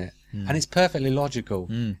doing it. And it's perfectly logical.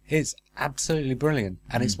 It's absolutely brilliant.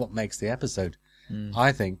 And it's what makes the episode,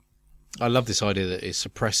 I think. I love this idea that it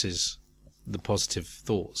suppresses the positive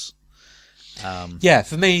thoughts. Yeah,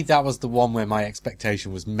 for me, that was the one where my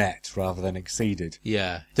expectation was met rather than exceeded.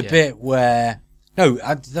 Yeah. The bit where... No,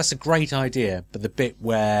 that's a great idea, but the bit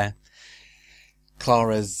where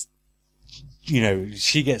Clara's, you know,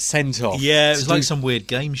 she gets sent off. Yeah, it was like some weird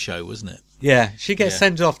game show, wasn't it? Yeah, she gets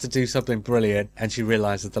sent off to do something brilliant, and she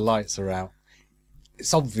realises the lights are out.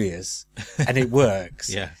 It's obvious, and it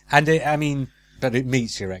works. Yeah. And but it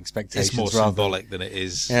meets your expectations. It's more symbolic than it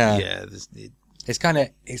is. Yeah. It's kind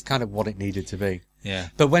of what it needed to be. Yeah.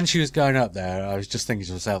 But when she was going up there, I was just thinking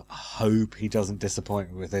to myself, I hope he doesn't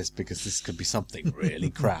disappoint me with this, because this could be something really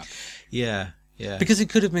crap. Yeah. Because it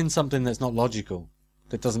could have been something that's not logical,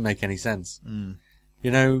 that doesn't make any sense. You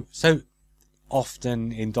know, so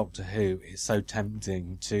often in Doctor Who, it's so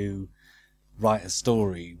tempting to write a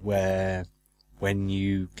story where when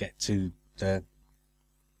you get to the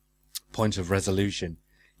point of resolution,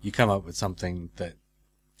 you come up with something that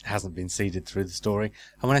hasn't been seeded through the story.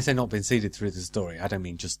 And when I say not been seeded through the story, I don't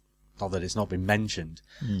mean just not that it's not been mentioned,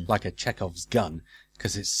 like a Chekhov's gun,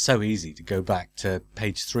 because it's so easy to go back to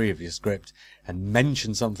page 3 of your script and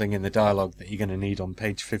mention something in the dialogue that you're going to need on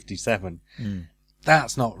page 57.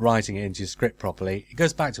 That's not writing it into your script properly. It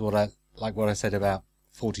goes back to what I said about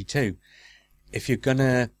 42. If you're going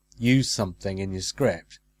to use something in your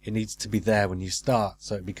script, it needs to be there when you start,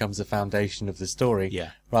 so it becomes the foundation of the story,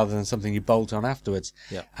 rather than something you bolt on afterwards.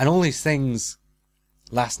 Yeah. And all these things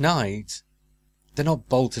last night, they're not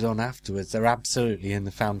bolted on afterwards. They're absolutely in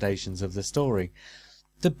the foundations of the story.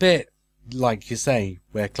 The bit, like you say,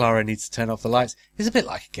 where Clara needs to turn off the lights is a bit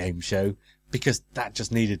like a game show, because that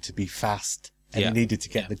just needed to be fast and it needed to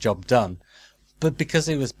get the job done. But because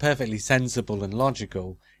it was perfectly sensible and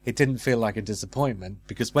logical, it didn't feel like a disappointment,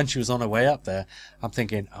 because when she was on her way up there, I'm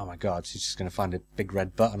thinking, oh my God, she's just going to find a big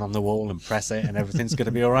red button on the wall and press it and everything's going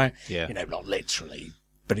to be all right. Yeah. You know, not literally,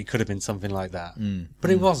 but it could have been something like that. But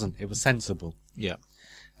it wasn't. It was sensible. Yeah.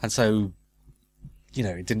 And so, you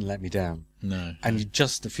know, it didn't let me down. No. And you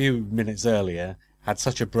just a few minutes earlier had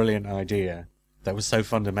such a brilliant idea that was so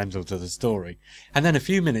fundamental to the story. And then a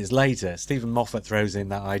few minutes later, Stephen Moffat throws in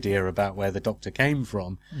that idea about where the Doctor came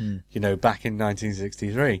from, you know, back in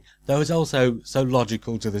 1963. That was also so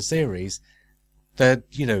logical to the series that,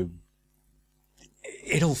 you know,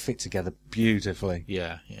 it all fit together beautifully.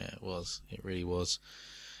 Yeah, it was. It really was.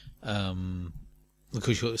 Of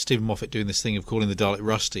course, you've got Stephen Moffat doing this thing of calling the Dalek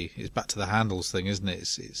Rusty. It's back to the handles thing, isn't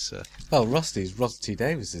it? Well, Rusty's Rusty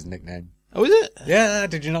Davis's nickname. Oh, is it? Yeah,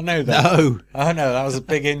 did you not know that? No. Oh, no, that was a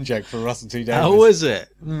big in-joke for Russell T Davies. Oh, was it?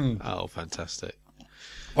 Oh, fantastic.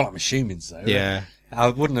 Well, I'm assuming so. Yeah. I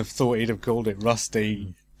wouldn't have thought he'd have called it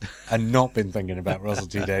Rusty and not been thinking about Russell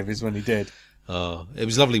T Davies when he did. Oh, it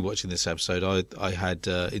was lovely watching this episode. I had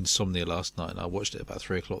insomnia last night, and I watched it about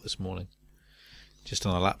 3 o'clock this morning, just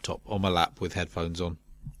on a laptop, on my lap with headphones on.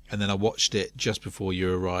 And then I watched it just before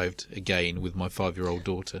you arrived again with my 5-year-old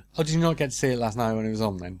daughter. Oh, did you not get to see it last night when it was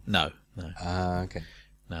on then? No. Okay.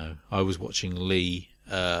 No, I was watching Lee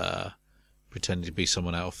pretending to be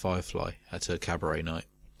someone out of Firefly at a cabaret night.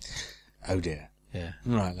 Oh dear. Yeah.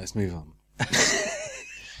 Right, let's move on.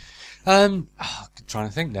 Trying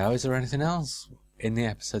to think now, is there anything else in the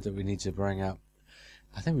episode that we need to bring up?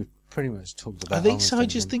 I think we've pretty much talked about I think so. I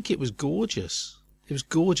just think it was gorgeous. It was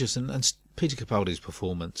gorgeous, and Peter Capaldi's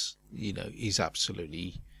performance, you know, he's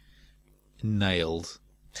absolutely nailed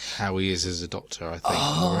how he is as a Doctor, I think.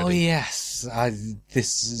 Already. Yes.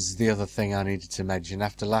 This is the other thing I needed to mention.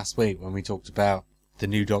 After last week when we talked about the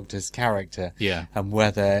new Doctor's character, and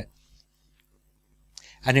whether...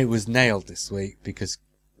 And it was nailed this week because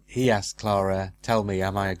he asked Clara, tell me,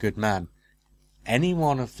 am I a good man? Any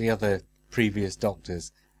one of the other previous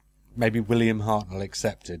Doctors, maybe William Hartnell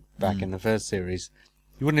accepted back in the first series,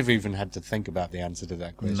 you wouldn't have even had to think about the answer to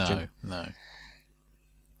that question. No.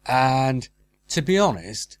 And to be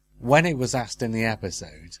honest, when it was asked in the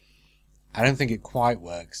episode, I don't think it quite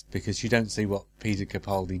works because you don't see what Peter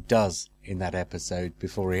Capaldi does in that episode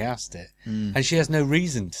before he asked it. And she has no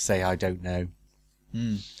reason to say, I don't know.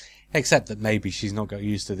 Except that maybe she's not got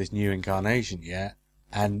used to this new incarnation yet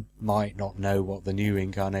and might not know what the new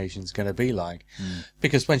incarnation's going to be like.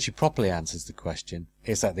 Because when she properly answers the question,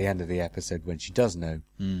 it's at the end of the episode when she does know.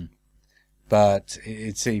 But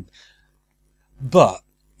But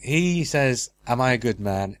he says, am I a good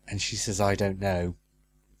man? And she says, I don't know.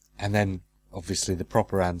 And then, obviously, the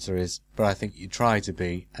proper answer is, but I think you try to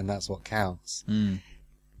be, and that's what counts.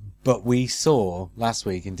 But we saw last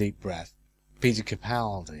week in Deep Breath Peter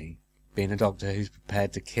Capaldi being a doctor who's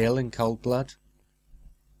prepared to kill in cold blood.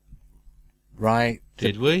 Right?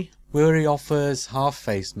 Did we? Where he offers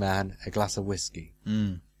half-faced man a glass of whiskey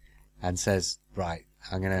Mm. and says, right,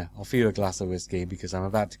 I'm going to offer you a glass of whiskey because I'm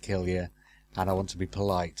about to kill you and I want to be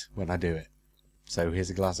polite when I do it. So here's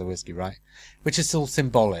a glass of whiskey, right? Which is still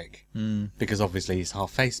symbolic because obviously he's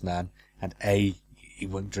half-faced man and A, he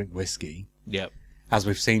won't drink whiskey. Yep. As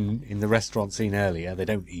we've seen in the restaurant scene earlier, they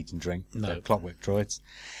don't eat and drink. No. They're clockwork droids.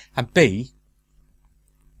 And B,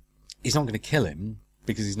 he's not going to kill him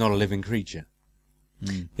because he's not a living creature.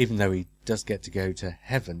 Even though he does get to go to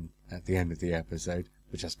heaven at the end of the episode,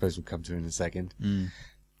 which I suppose we'll come to in a second.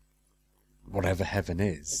 Whatever heaven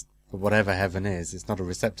is. But whatever heaven is, it's not a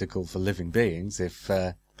receptacle for living beings if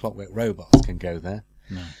clockwork robots can go there.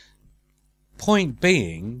 No. Point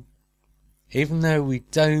being, even though we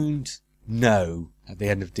don't know at the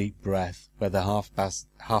end of Deep Breath whether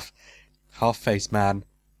half-faced man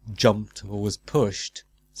jumped or was pushed,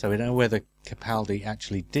 so we don't know whether Capaldi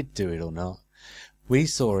actually did do it or not, we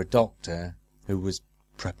saw a doctor who was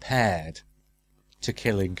prepared to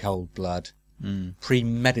kill in cold blood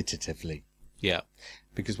premeditatively. Yeah.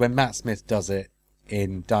 Because when Matt Smith does it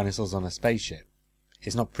in Dinosaurs on a Spaceship,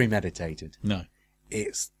 it's not premeditated. No.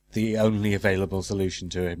 It's the only available solution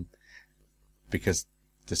to him because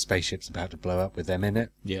the spaceship's about to blow up with them in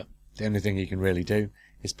it. Yeah. The only thing he can really do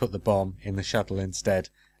is put the bomb in the shuttle instead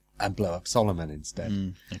and blow up Solomon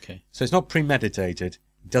instead. Okay. So it's not premeditated.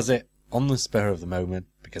 He does it on the spur of the moment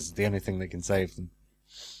because it's the only thing that can save them.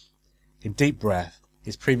 In Deep Breath,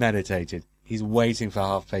 it's premeditated. He's waiting for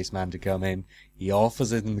half-faced man to come in. He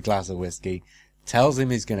offers him the glass of whiskey, tells him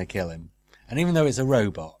he's going to kill him. And even though it's a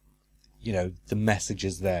robot, you know, the message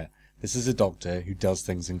is there. This is a doctor who does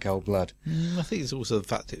things in cold blood. I think it's also the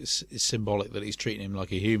fact that it's symbolic that he's treating him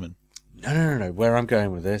like a human. No. Where I'm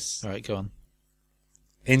going with this, All right, go on.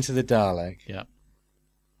 into the Dalek, Yeah.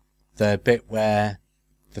 the bit where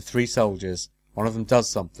the three soldiers, one of them does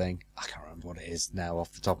something, I can't remember what it is now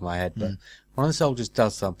off the top of my head, but one of the soldiers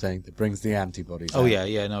does something that brings the antibodies Oh, out.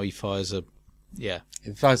 yeah. No, he fires a... Yeah.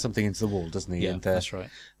 He fires something into the wall, doesn't he? Yeah, And, that's right.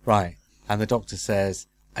 Right. And the doctor says,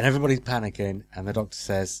 and everybody's panicking, and the doctor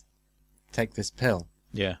says, take this pill.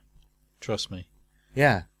 Yeah. Trust me.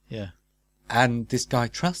 Yeah. Yeah. And this guy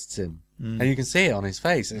trusts him. And you can see it on his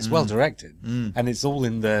face. It's well directed. And it's all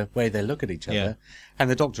in the way they look at each other. Yeah.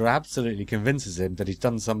 And the doctor absolutely convinces him that he's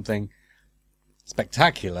done something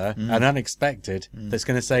spectacular and unexpected that's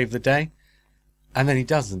going to save the day. And then he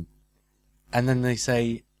doesn't. And then they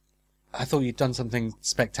say, I thought you'd done something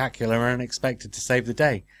spectacular and unexpected to save the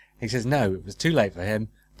day. And he says, no, it was too late for him,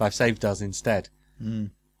 but I've saved us instead.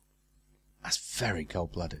 That's very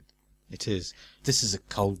cold-blooded. It is. This is a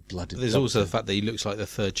cold-blooded There's doctor. also the fact that he looks like the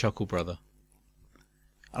third Chuckle brother.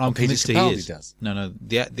 And I'm Peter convinced he Capaldi is. does. No,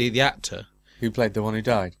 the actor. Who played the one who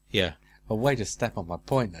died? Yeah. Oh, way to step on my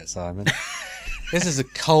point there, Simon. This is a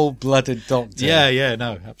cold-blooded doctor. Yeah,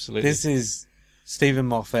 no, absolutely. This is Stephen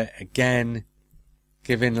Moffat, again,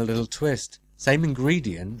 giving a little twist. Same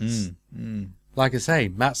ingredients. Like I say,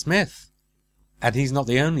 Matt Smith. And he's not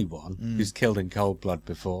the only one who's killed in cold blood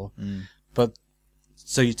before. But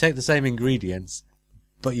so you take the same ingredients,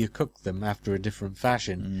 but you cook them after a different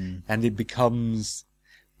fashion. And it becomes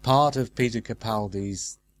part of Peter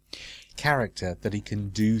Capaldi's character that he can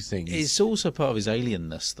do things. It's also part of his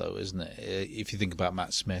alienness, though, isn't it? If you think about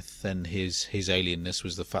Matt Smith, then his alienness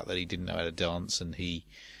was the fact that he didn't know how to dance, and he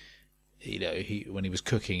when he was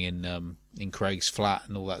cooking in Craig's flat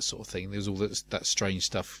and all that sort of thing, there was all that strange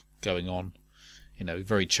stuff going on.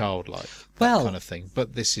 Very childlike, that kind of thing.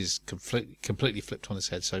 But this is completely flipped on its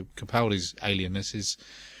head. So Capaldi's alienness is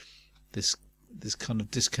this kind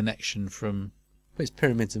of disconnection from. But it's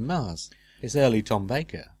Pyramids of Mars. It's early Tom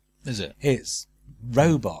Baker. Is it? It's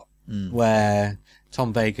Robot, where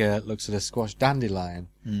Tom Baker looks at a squash dandelion,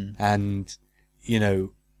 and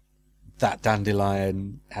that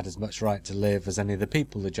dandelion had as much right to live as any of the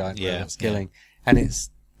people the giant robot's killing. And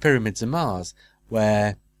it's Pyramids of Mars,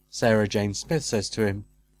 where Sarah Jane Smith says to him,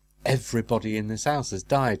 everybody in this house has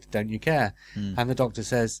died, don't you care? And the doctor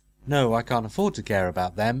says, no, I can't afford to care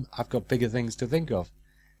about them. I've got bigger things to think of.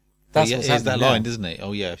 That's what's happening that now. line, doesn't it?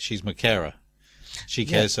 Oh, yeah, she's my carer. She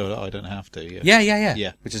cares so that I don't have to.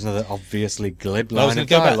 Yeah. Which is another obviously glib Well, I was line of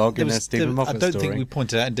gonna go back. dialogue in a Stephen Moffat I don't story. think we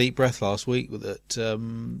pointed out in Deep Breath last week that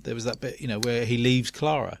there was that bit, where he leaves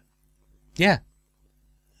Clara. Yeah.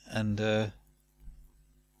 And,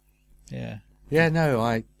 yeah. Yeah, no,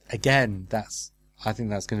 I think that's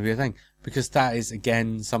going to be a thing. Because that is,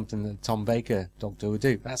 again, something that Tom Baker, Doctor, would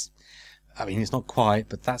do. That's I mean, it's not quite,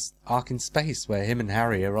 but that's Ark in Space, where him and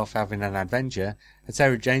Harry are off having an adventure, and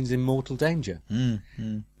Sarah Jane's in mortal danger.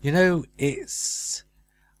 You know, it's...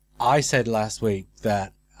 I said last week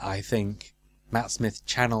that I think Matt Smith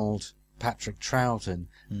channeled Patrick Troughton,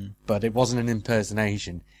 but it wasn't an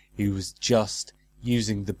impersonation. He was just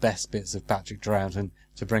using the best bits of Patrick Troughton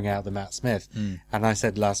to bring out the Matt Smith. And I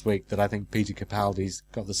said last week that I think Peter Capaldi's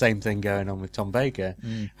got the same thing going on with Tom Baker,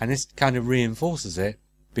 and this kind of reinforces it,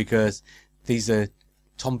 because these are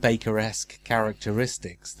Tom Baker-esque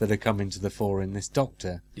characteristics that are coming to the fore in this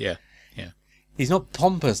Doctor. Yeah. He's not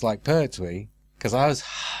pompous like Pertwee, because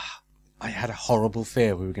I had a horrible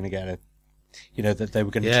fear we were going to get that they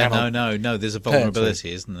were going to channel... No, there's a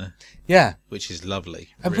vulnerability, isn't there? Yeah. Which is lovely.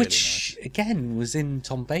 And really which, nice. Again, was in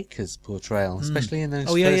Tom Baker's portrayal, especially in those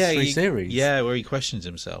first three series. Yeah, where he questions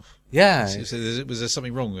himself. Yeah. So was there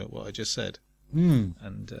something wrong with what I just said?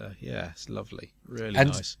 And it's lovely, really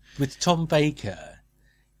nice. With Tom Baker,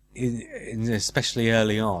 especially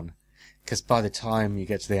early on, because by the time you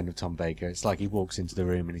get to the end of Tom Baker, it's like he walks into the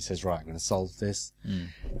room and he says, "Right, I'm going to solve this."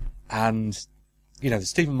 And the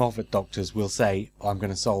Stephen Moffat Doctors will say, "I'm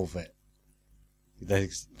going to solve it."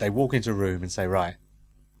 They walk into a room and say, "Right,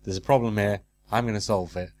 there's a problem here. I'm going to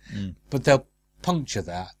solve it." But they'll puncture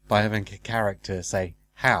that by having a character say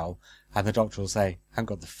how. And the Doctor will say, "I haven't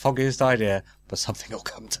got the foggiest idea, but something will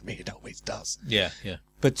come to me. It always does." Yeah.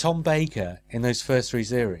 But Tom Baker, in those first three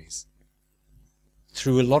series,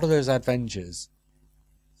 through a lot of those adventures,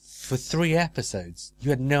 for 3 episodes, you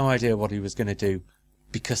had no idea what he was going to do,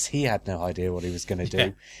 because he had no idea what he was going to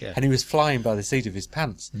do. Yeah. And he was flying by the seat of his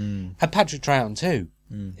pants. And Patrick Troughton too.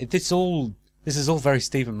 This is all very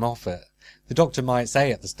Stephen Moffat. The Doctor might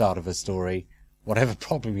say at the start of a story, "Whatever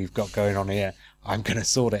problem you've got going on here, I'm going to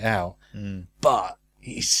sort it out." But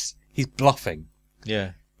he's bluffing.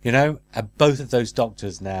 Yeah. And both of those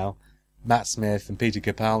Doctors now, Matt Smith and Peter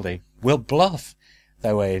Capaldi, will bluff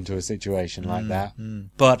their way into a situation like that.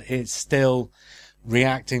 But it's still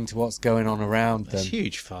reacting to what's going on around them. It's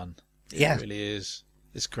huge fun. It really is.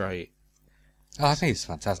 It's great. Oh, I think it's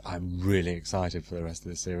fantastic. I'm really excited for the rest of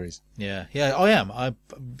the series. Yeah, I am. I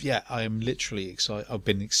am literally excited. I've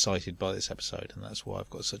been excited by this episode, and that's why I've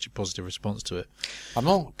got such a positive response to it. I'm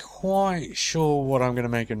not quite sure what I'm going to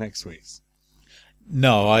make of next week's.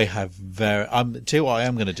 No, I have tell you what I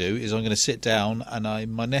am going to do is I'm going to sit down,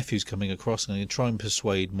 and my nephew's coming across, and I'm going to try and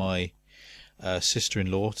persuade my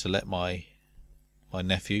sister-in-law to let my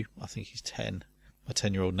nephew, I think he's 10, my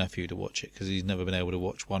 10-year-old nephew, to watch it, because he's never been able to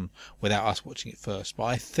watch one without us watching it first. But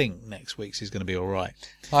I think next week's is going to be all right.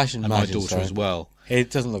 I should imagine and my daughter as well. It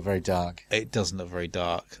doesn't look very dark. It doesn't look very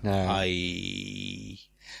dark. No. I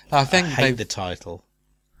hate the title.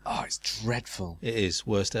 Oh, it's dreadful. It is.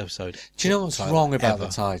 Worst episode. Do you know what's wrong about the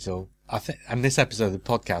title? And this episode of the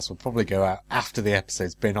podcast will probably go out after the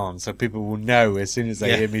episode's been on, so people will know as soon as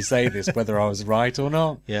they hear me say this whether I was right or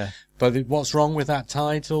not. Yeah. But what's wrong with that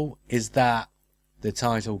title is that the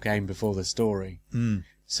title came before the story.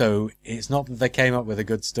 So it's not that they came up with a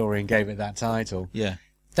good story and gave it that title. Yeah.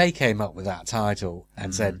 They came up with that title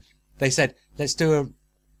and said, let's do a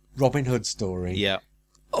Robin Hood story. Yeah.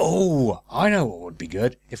 Oh, I know what would be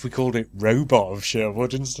good if we called it Robot of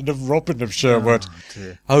Sherwood instead of Robin of Sherwood.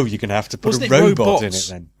 Oh, you're going to have to put a robot in it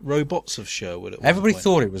then. Robots of Sherwood. Everybody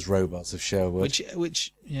thought it was Robots of Sherwood.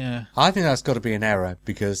 Which, yeah. I think that's got to be an error,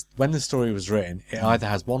 because when the story was written, it either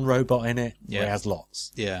has one robot in it or it has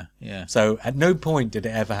lots. Yeah. So at no point did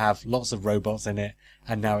it ever have lots of robots in it,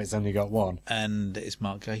 and now it's only got one. And it's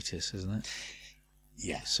Mark Gatiss, isn't it?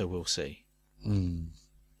 Yeah. So we'll see.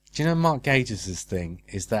 Do you know Mark Gatiss' thing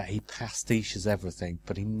is that he pastiches everything,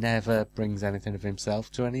 but he never brings anything of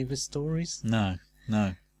himself to any of his stories? No.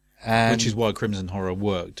 Which is why Crimson Horror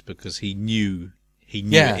worked, because he knew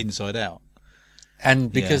it inside out.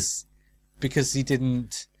 And because he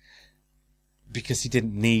didn't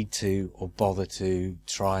need to or bother to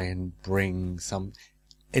try and bring some,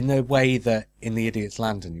 in the way that in The Idiot's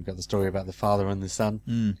Lantern you've got the story about the father and the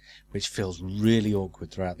son, which feels really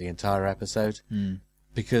awkward throughout the entire episode.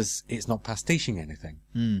 Because it's not pastiching anything.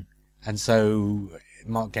 And so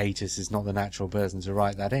Mark Gatiss is not the natural person to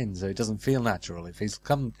write that in, so it doesn't feel natural. It feels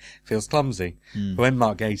clumsy. But when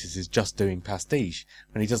Mark Gatiss is just doing pastiche,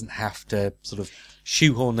 when he doesn't have to sort of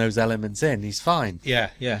shoehorn those elements in, he's fine. Yeah.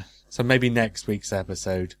 So maybe next week's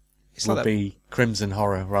episode will be Crimson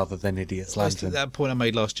Horror rather than Idiot's Lantern. That point I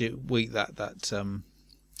made last week, that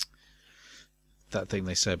thing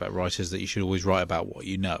they say about writers, that you should always write about what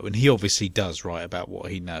you know, and he obviously does write about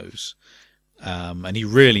what he knows, and he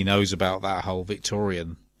really knows about that whole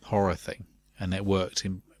Victorian horror thing, and it worked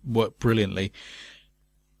brilliantly.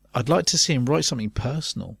 I'd like to see him write something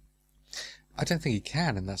personal. I don't think he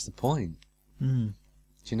can, and that's the point. Mm.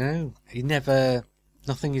 Do you know?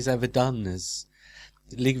 Nothing he's ever done as...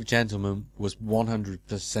 League of Gentlemen was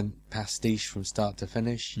 100% pastiche from start to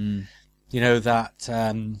finish. Mm. You know, that...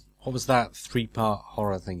 what was that 3-part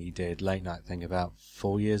horror thing he did, late night thing, about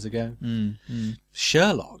 4 years ago? Mm. Mm.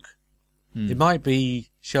 Sherlock. Mm. It might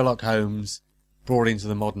be Sherlock Holmes brought into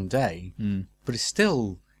the modern day, but it's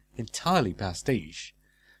still entirely pastiche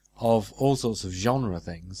of all sorts of genre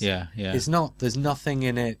things. Yeah, yeah. There's nothing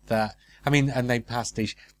in it that... I mean, and they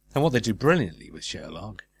pastiche... And what they do brilliantly with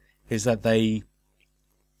Sherlock is that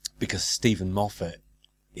because Stephen Moffat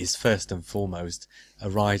is first and foremost a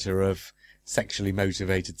writer of sexually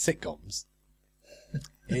motivated sitcoms,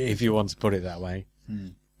 if you want to put it that way.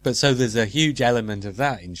 Mm. But so there's a huge element of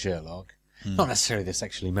that in Sherlock. Not necessarily the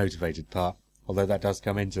sexually motivated part, although that does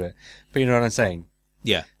come into it. But you know what I'm saying?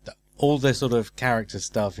 Yeah. All the sort of character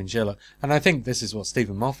stuff in Sherlock, and I think this is what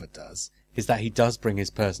Stephen Moffat does, is that he does bring his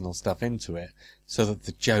personal stuff into it, so that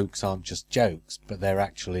the jokes aren't just jokes, but they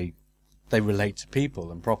relate to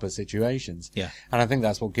people and proper situations. Yeah. And I think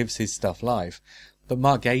that's what gives his stuff life. But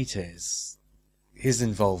Mark Gatiss, his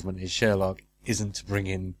involvement in Sherlock isn't to bring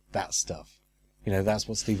in that stuff. You know, that's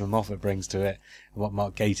what Stephen Moffat brings to it, and what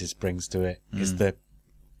Mark Gatiss brings to it is the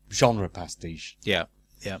genre pastiche. Yeah,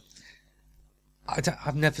 yeah.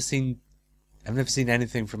 I've never seen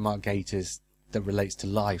anything from Mark Gatiss that relates to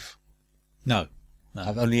life. No.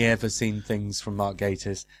 I've only ever seen things from Mark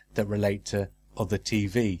Gatiss that relate to other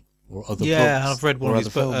TV or other books. Yeah, I've read one or of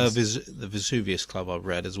his other books, films. the Vesuvius Club I've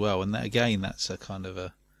read as well, and that's a kind of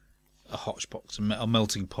a hotchpotch, a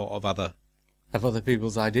melting pot of other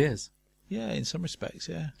people's ideas. Yeah, in some respects,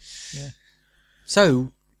 yeah.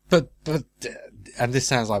 So, but and this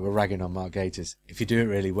sounds like we're ragging on Mark Gatiss. If you do it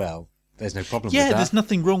really well, there's no problem with that. Yeah, there's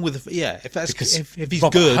nothing wrong with if that's Because if he's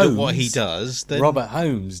Robert good Holmes, at what he does, then Robert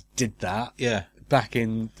Holmes did that yeah. back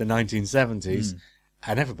in the 1970s,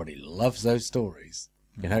 and everybody loves those stories.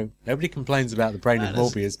 You know, nobody complains about the Brain of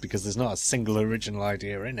Morbius because there's not a single original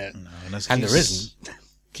idea in it, No, and there isn't.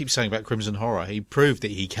 Keep saying about Crimson Horror, he proved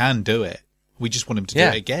that he can do it. We just want him to do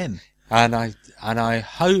it again. And I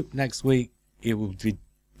hope next week he will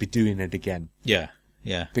be doing it again. Yeah,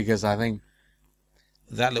 yeah. Because I think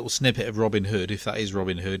that little snippet of Robin Hood, if that is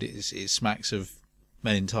Robin Hood, it smacks of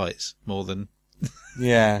Men in Tights more than...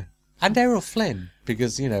 Yeah. And Errol Flynn,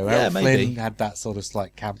 because, you know, Errol maybe. Flynn had that sort of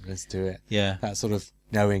slight campness to it. Yeah. That sort of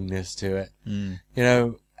knowingness to it. You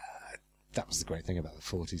know, that was the great thing about the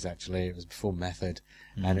 40s, actually. It was before method,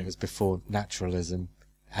 and it was before naturalism,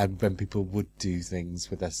 and when people would do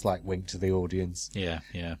things with a slight wink to the audience. Yeah,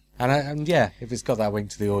 yeah. And if it's got that wink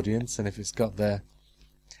to the audience, and if it's got the...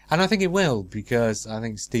 And I think it will, because I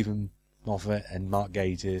think Stephen Moffat and Mark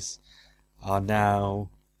Gatiss are now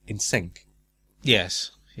in sync.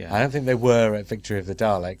 Yes, yeah. I don't think they were at Victory of the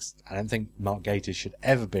Daleks. I don't think Mark Gatiss should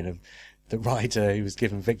ever been the writer who was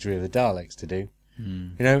given Victory of the Daleks to do.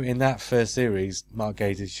 You know, in that first series, Mark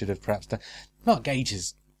Gatiss should have perhaps done... Mark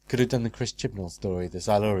Gatiss could have done the Chris Chibnall story, the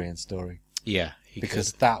Silurian story. Yeah,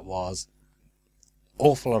 because that was...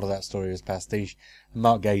 Awful lot of that story was pastiche. And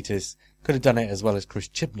Mark Gatiss could have done it as well as Chris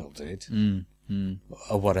Chibnall did.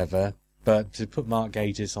 Or whatever. But to put Mark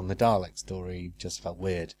Gatiss on the Dalek story just felt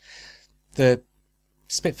weird. The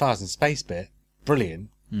Spitfires in Space bit, brilliant.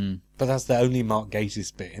 But that's the only Mark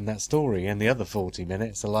Gatiss bit in that story. And the other 40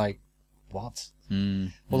 minutes are like, what?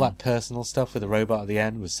 All that personal stuff with the robot at the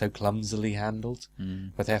end was so clumsily handled.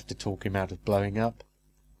 Where they have to talk him out of blowing up.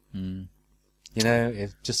 You know,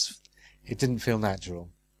 it didn't feel natural.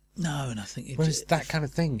 No, and I think... Whereas that kind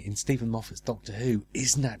of thing in Stephen Moffat's Doctor Who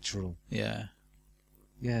is natural. Yeah.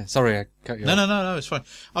 Yeah, sorry, I cut you off. No, it's fine.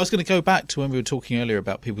 I was going to go back to when we were talking earlier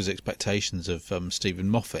about people's expectations of Stephen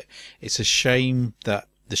Moffat. It's a shame that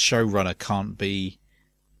the showrunner can't be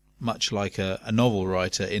much like a novel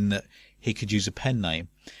writer in that he could use a pen name.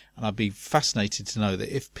 And I'd be fascinated to know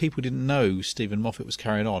that if people didn't know Stephen Moffat was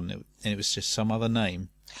carrying on and it was just some other name,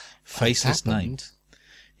 faceless name.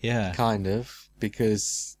 Yeah. Kind of,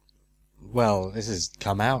 because, well, this has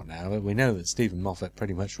come out now, but we know that Stephen Moffat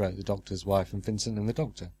pretty much wrote The Doctor's Wife and Vincent and the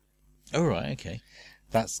Doctor. Oh, right, okay.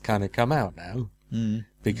 That's kind of come out now,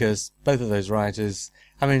 because both of those writers,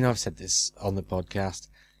 I mean, I've said this on the podcast,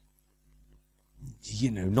 you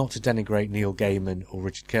know, not to denigrate Neil Gaiman or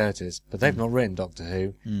Richard Curtis, but they've not written Doctor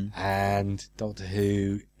Who, and Doctor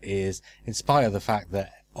Who is, in spite of the fact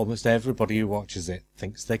that almost everybody who watches it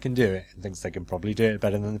thinks they can do it and thinks they can probably do it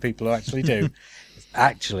better than the people who actually do. It's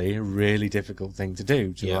actually a really difficult thing to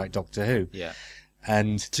do, to write Doctor Who. Yeah.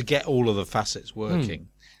 And to get all of the facets working,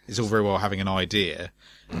 it's all very well having an idea,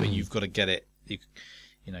 but you've got to get it.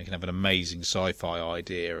 You know, you can have an amazing sci-fi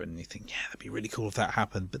idea, and you think, yeah, that'd be really cool if that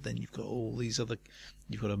happened. But then you've got all these other,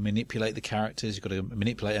 you've got to manipulate the characters, you've got to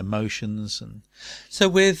manipulate emotions, and So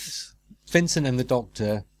with Vincent and the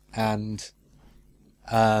Doctor and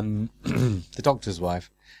the Doctor's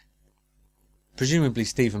wife, presumably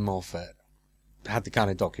Stephen Moffat had the kind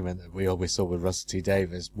of document that we always saw with Russell T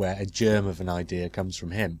Davies, where a germ of an idea comes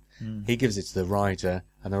from him. He gives it to the writer,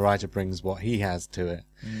 and the writer brings what he has to it.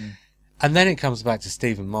 And then it comes back to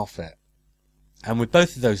Stephen Moffat. And with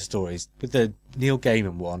both of those stories, with the Neil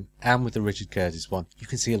Gaiman one and with the Richard Curtis one, you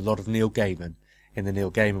can see a lot of Neil Gaiman in the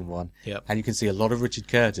Neil Gaiman one. Yep. And you can see a lot of Richard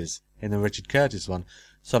Curtis in the Richard Curtis one.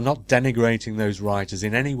 So I'm not denigrating those writers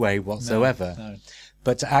in any way whatsoever. No.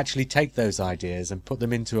 But to actually take those ideas and put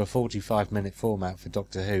them into a 45-minute format for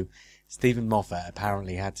Doctor Who, Stephen Moffat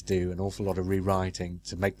apparently had to do an awful lot of rewriting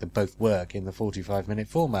to make them both work in the 45-minute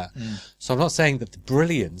format. So I'm not saying that the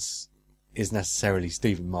brilliance is necessarily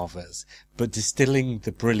Stephen Moffat's, but distilling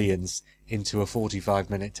the brilliance into a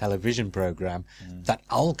 45-minute television programme, that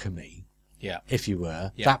alchemy, if you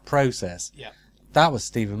were, that process, that was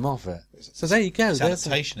Stephen Moffat. So there you go. It's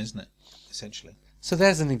adaptation, isn't it? Essentially. So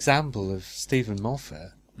there's an example of Stephen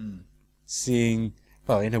Moffat seeing,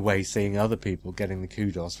 well, in a way, seeing other people getting the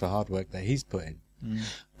kudos for hard work that he's put in,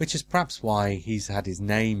 which is perhaps why he's had his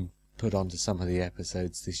name put onto some of the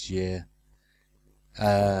episodes this year,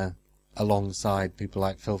 alongside people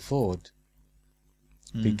like Phil Ford,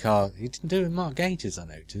 because he didn't do it with Mark Gatiss, I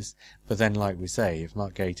noticed. But then, like we say, if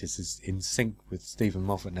Mark Gatiss is in sync with Stephen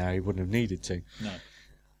Moffat now, he wouldn't have needed to. No.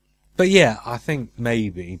 But yeah, I think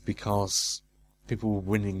maybe because people were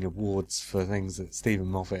winning awards for things that Stephen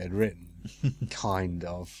Moffat had written, kind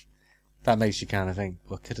of, that makes you kind of think,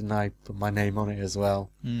 well, couldn't I put my name on it as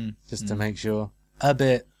well, just to make sure? A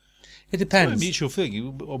bit. It depends. It's a mutual thing.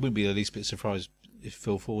 I wouldn't be the least bit surprised if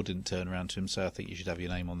Phil Ford didn't turn around to him and say, I think you should have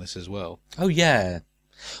your name on this as well. Oh, yeah.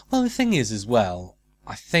 Well, the thing is, as well,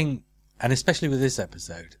 I think, and especially with this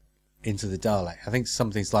episode, Into the Dalek, I think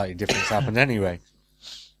something slightly different's happened anyway.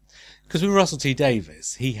 Because with Russell T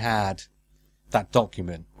Davies, he had that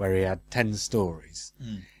document where he had 10 stories,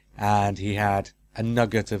 and he had a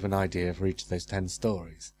nugget of an idea for each of those 10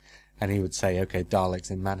 stories. And he would say, okay,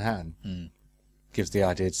 Dalek's in Manhattan. Gives the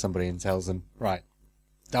idea to somebody and tells them, right,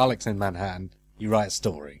 Dalek's in Manhattan, you write a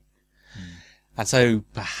story. And so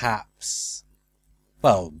perhaps,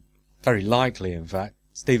 well, very likely, in fact,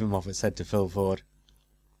 Stephen Moffat said to Phil Ford,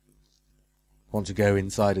 want to go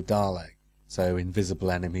inside a Dalek? So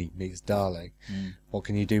invisible enemy meets Dalek. What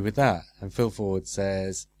can you do with that? And Phil Ford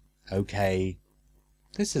says, okay,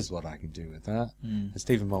 this is what I can do with that. And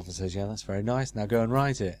Stephen Moffat says, yeah, that's very nice. Now go and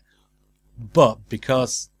write it. But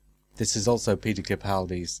because this is also Peter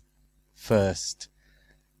Capaldi's first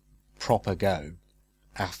proper go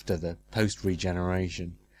after the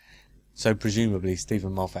post-regeneration, so presumably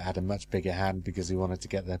Stephen Moffat had a much bigger hand because he wanted to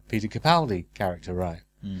get the Peter Capaldi character right.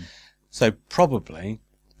 So probably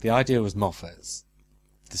the idea was Moffat's.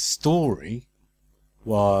 The story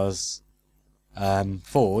was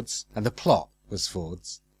Ford's, and the plot was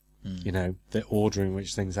Ford's. You know, the order in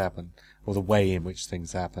which things happen, or the way in which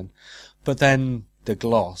things happen. But then the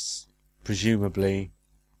gloss, presumably,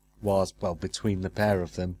 was, well, between the pair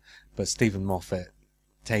of them, but Stephen Moffat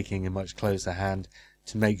taking a much closer hand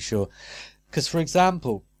to make sure. Because, for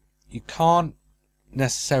example, you can't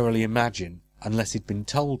necessarily imagine, unless he'd been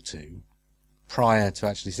told to, prior to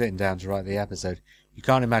actually sitting down to write the episode, you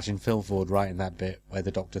can't imagine Phil Ford writing that bit where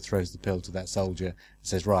the Doctor throws the pill to that soldier and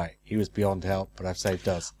says, right, he was beyond help, but I've saved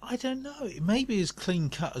us. I don't know. It may be as clean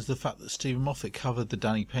cut as the fact that Stephen Moffat covered the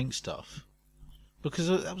Danny Pink stuff, because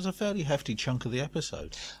that was a fairly hefty chunk of the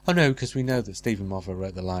episode. Oh no, because we know that Stephen Moffat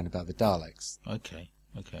wrote the line about the Daleks. Okay.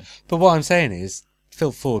 But what I'm saying is,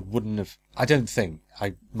 Phil Ford wouldn't have, I don't think,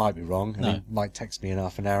 I might be wrong, and he might text me in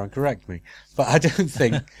half an hour and correct me, but I don't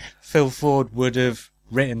think Phil Ford would have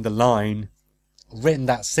written the line, written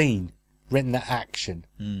that scene, written that action,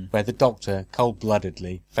 where the Doctor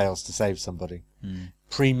cold-bloodedly fails to save somebody.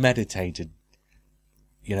 Premeditated,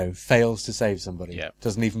 you know, fails to save somebody.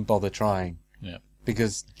 Doesn't even bother trying.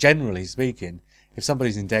 Because generally speaking, if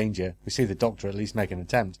somebody's in danger, we see the Doctor at least make an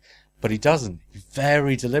attempt. But he doesn't. He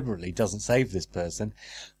very deliberately doesn't save this person.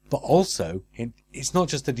 But also, it's not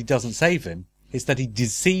just that he doesn't save him, it's that he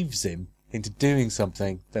deceives him into doing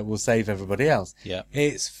something that will save everybody else.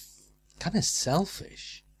 It's kind of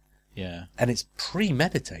selfish. And it's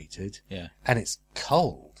premeditated. And it's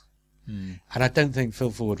cold. And I don't think Phil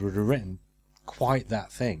Ford would have written quite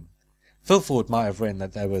that thing. Phil Ford might have written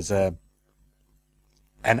that there was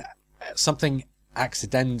something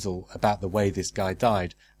accidental about the way this guy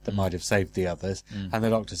died, that might have saved the others. And the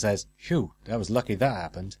Doctor says, phew, that was lucky that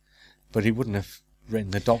happened. But he wouldn't have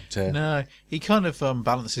written the Doctor. No, he kind of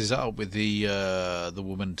balances it up with the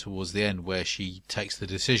woman towards the end, where she takes the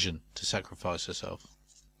decision to sacrifice herself.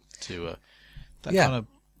 That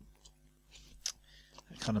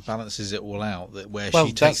kind of balances it all out.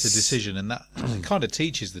 She takes the decision, and that kind of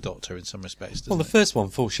teaches the Doctor in some respects. Well, the first one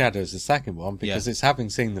foreshadows the second one, because it's having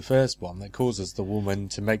seen the first one that causes the woman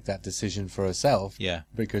to make that decision for herself. Yeah,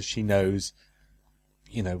 because she knows,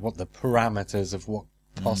 what the parameters of what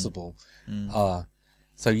possible are.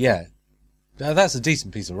 So that's a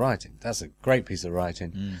decent piece of writing. That's a great piece of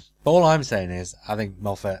writing. But all I'm saying is, I think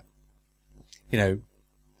Moffat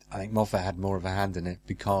had more of a hand in it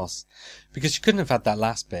because you couldn't have had that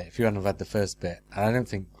last bit if you hadn't have had the first bit. And I don't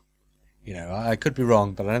think, I could be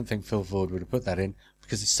wrong, but I don't think Phil Ford would have put that in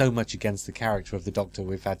because it's so much against the character of the Doctor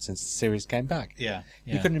we've had since the series came back. Yeah.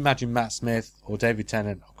 You couldn't imagine Matt Smith or David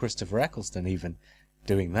Tennant or Christopher Eccleston even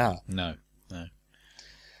doing that. No.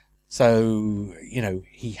 So,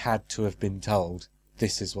 he had to have been told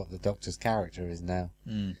this is what the Doctor's character is now.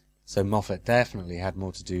 So Moffat definitely had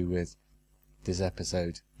more to do with this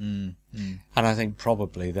episode. And I think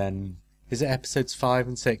probably then, is it episodes 5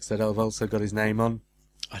 and 6 that I've also got his name on?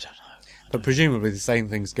 I don't know. But presumably the same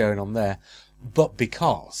thing's going on there. But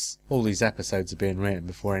because all these episodes are being written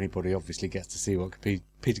before anybody obviously gets to see what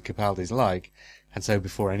Peter Capaldi's like, and so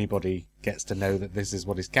before anybody gets to know that this is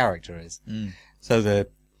what his character is. So the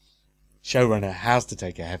showrunner has to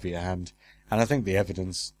take a heavier hand. And I think the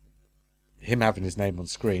evidence, him having his name on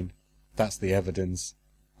screen, that's the evidence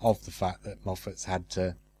of the fact that Moffat's had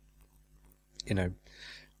to,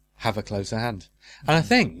 have a closer hand. And I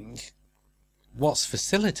think what's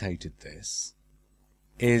facilitated this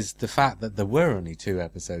is the fact that there were only 2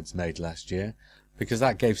 episodes made last year, because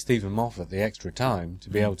that gave Stephen Moffat the extra time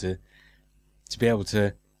to be able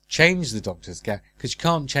to change the Doctor's character, because you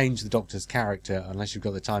can't change the Doctor's character unless you've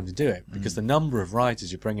got the time to do it, because the number of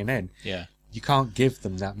writers you're bringing in, you can't give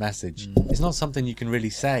them that message. It's not something you can really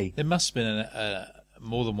say. There must have been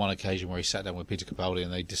more than one occasion where he sat down with Peter Capaldi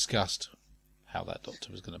and they discussed how that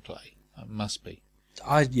Doctor was going to play. It must be.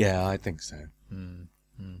 I think so.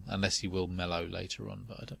 Unless he will mellow later on,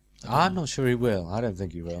 but I don't I'm not sure he will. I don't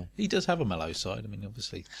think he will. He does have a mellow side. I mean,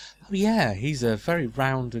 obviously. Oh, yeah, he's a very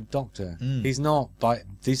rounded Doctor. He's not, by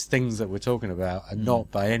these things that we're talking about, are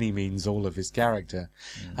not by any means all of his character.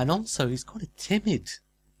 And also, he's quite a timid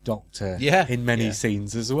Doctor in many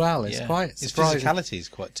scenes as well. It's quite surprising. His physicality is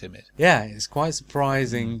quite timid. Yeah, it's quite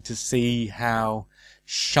surprising to see how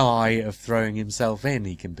shy of throwing himself in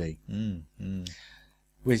he can be.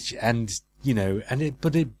 Which, and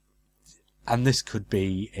this could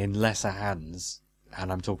be in lesser hands,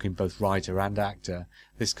 and I'm talking both writer and actor.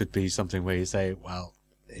 This could be something where you say, well,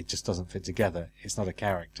 it just doesn't fit together. It's not a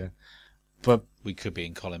character. But we could be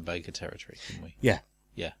in Colin Baker territory, couldn't we? Yeah.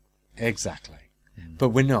 Yeah. Exactly. But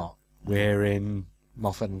we're not. We're in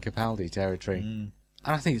Moffat and Capaldi territory. And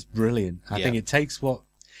I think it's brilliant. I think it takes what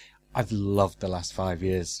I've loved the last 5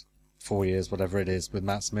 years, 4 years, whatever it is, with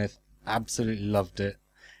Matt Smith. Absolutely loved it.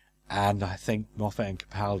 And I think Moffat and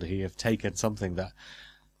Capaldi have taken something that,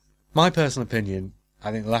 my personal opinion,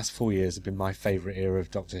 I think the last 4 years have been my favourite era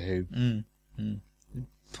of Doctor Who.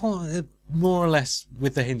 More or less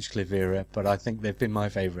with the Hinchcliffe era, but I think they've been my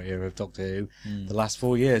favourite era of Doctor Who the last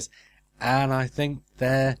 4 years. And I think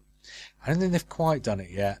I don't think they've quite done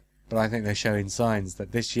it yet, but I think they're showing signs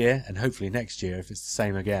that this year, and hopefully next year, if it's the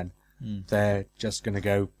same again, they're just going to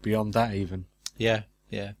go beyond that even. Yeah.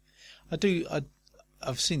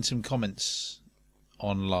 I've seen some comments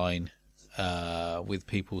online with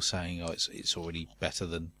people saying, "Oh, it's already better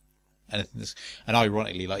than anything." And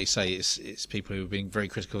ironically, like you say, it's people who have been very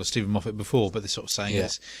critical of Stephen Moffat before, but they're sort of saying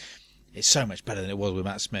it's so much better than it was with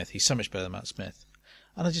Matt Smith. He's so much better than Matt Smith,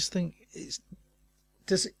 and I just think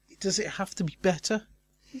does it have to be better?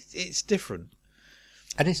 It's different,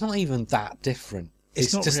 and it's not even that different.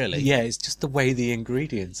 It's not just, really. Yeah, it's just the way the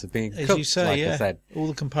ingredients are being cooked. As you say, like I said. All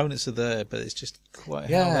the components are there, but it's just quite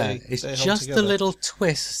it's just a little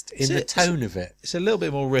twist in the tone of it. It's a little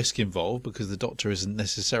bit more risk involved because the Doctor isn't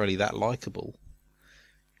necessarily that likeable.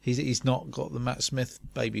 He's not got the Matt Smith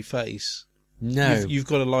baby face. No, you've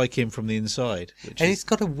got to like him from the inside. He's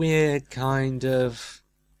got a weird kind of.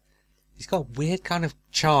 He's got a weird kind of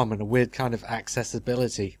charm and a weird kind of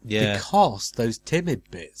accessibility. Yeah. Because those timid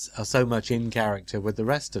bits are so much in character with the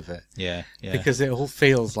rest of it. Yeah. Because it all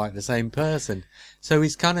feels like the same person. So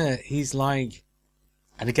he's like,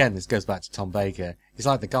 and again, this goes back to Tom Baker. He's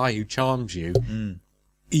like the guy who charms you,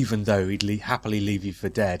 even though he'd happily leave you for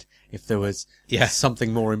dead if there was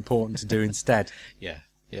something more important to do instead. Yeah,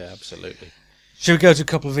 absolutely. Should we go to a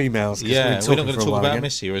couple of emails? 'Cause Yeah, we've we're been not going talking to for a talk while about again.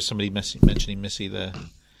 Missy, or is somebody mentioning Missy there?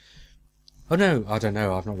 Oh no, I don't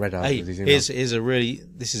know. I've not read out Hey, these emails.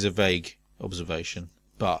 this is a vague observation,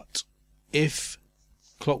 but if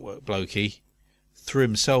Clockwork Blokey threw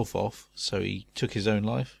himself off, so he took his own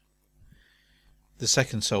life, the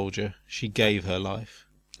second soldier, she gave her life.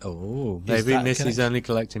 Oh, Is maybe that Missy's connection? only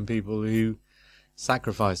collecting people who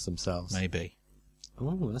sacrifice themselves. Maybe.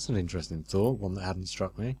 Oh, that's an interesting thought, one that hadn't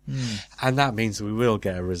struck me. Hmm. And that means we will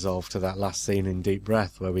get a resolve to that last scene in Deep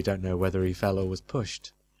Breath where we don't know whether he fell or was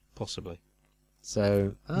pushed. Possibly.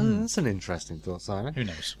 So, that's an interesting thought, Simon. Who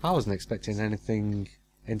knows? I wasn't expecting anything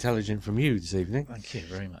intelligent from you this evening. Thank you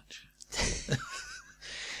very much.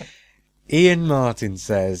 Ian Martin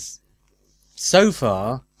says, so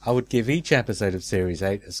far, I would give each episode of Series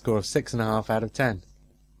 8 a score of 6.5 out of 10.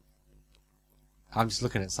 I'm just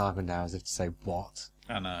looking at Simon now as if to say, what?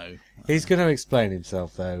 I know. He's going to explain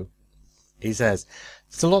himself, though. He says,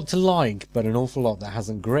 there's a lot to like, but an awful lot that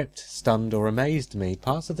hasn't gripped, stunned or amazed me.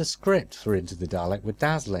 Parts of the script for Into the Dalek were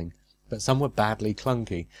dazzling, but some were badly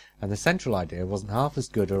clunky, and the central idea wasn't half as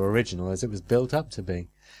good or original as it was built up to be.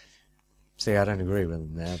 See, I don't agree with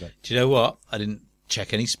him there, but... Do you know what? I didn't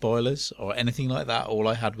check any spoilers or anything like that. All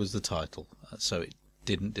I had was the title, so it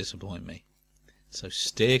didn't disappoint me. So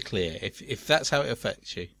steer clear. If that's how it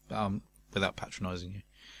affects you, without patronising you.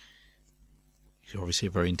 You're obviously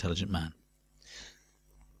a very intelligent man.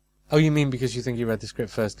 Oh, you mean because you think you read the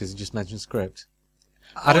script first because you just mentioned script?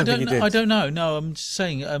 I don't think you did. I don't know. No, I'm just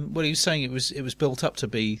saying. What he was saying, it was built up to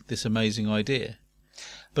be this amazing idea,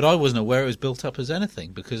 but I wasn't aware it was built up as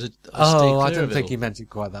anything because I don't think he meant it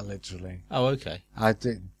quite that literally. Oh, okay. I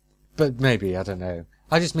did, but maybe I don't know.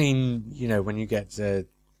 I just mean, when you get to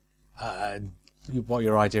what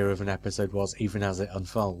your idea of an episode was, even as it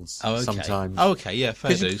unfolds. Oh, okay. Sometimes. Oh, okay. Yeah, fair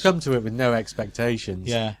Because you dues. come to it with no expectations.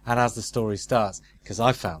 Yeah. And as the story starts, because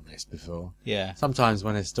I've found this before. Yeah. Sometimes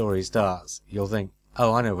when a story starts, you'll think,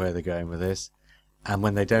 oh, I know where they're going with this. And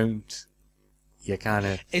when they don't, you kind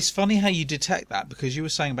of... It's funny how you detect that, because you were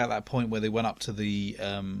saying about that point where they went up to the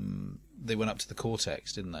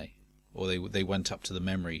cortex, didn't they? Or they went up to the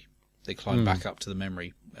memory. They climbed back up to the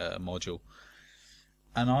memory module.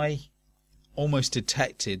 And I almost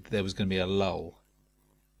detected there was going to be a lull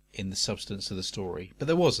in the substance of the story. But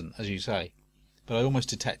there wasn't, as you say. But I almost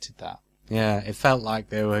detected that. Yeah, it felt like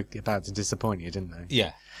they were about to disappoint you, didn't they?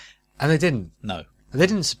 Yeah. And they didn't. No. They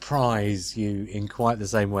didn't surprise you in quite the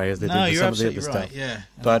same way as they did with some of the other stuff. Yeah.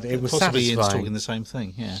 But it was possibly satisfying. Ian's talking the same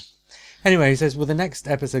thing, yeah. Anyway, he says, with the next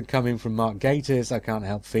episode coming from Mark Gatiss, I can't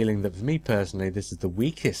help feeling that for me personally, this is the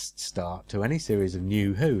weakest start to any series of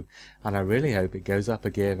New Who, and I really hope it goes up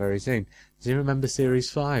a gear very soon. Do you remember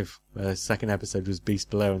Series 5, where the second episode was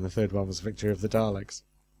Beast Below and the third one was Victory of the Daleks?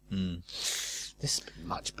 This has been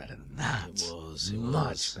much better than that. It was.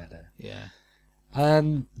 Much better. Yeah.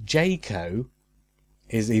 Jayco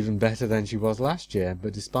is even better than she was last year,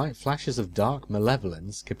 but despite flashes of dark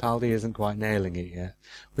malevolence, Capaldi isn't quite nailing it yet.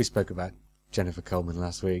 We spoke about Jennifer Coleman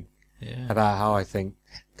last week, about how I think,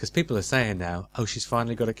 because people are saying now, oh, she's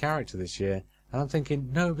finally got a character this year, and I'm thinking,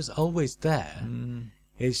 no, it was always there.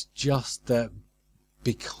 It's just that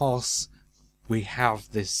because we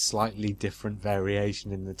have this slightly different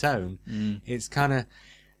variation in the tone, it's kind of...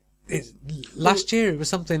 last year it was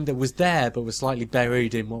something that was there but was slightly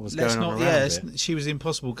buried in what was going on around it. She was the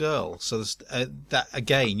impossible girl. So that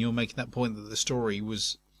again, you're making that point that the story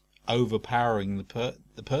was overpowering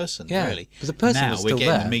the person. Yeah, really. but the person now was we're still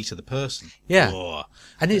getting there. the meat of the person. Yeah, Oh.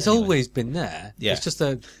 and it's Anyway. always been there. Yeah. It's just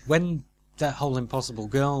that when that whole impossible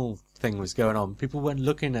girl thing was going on, people weren't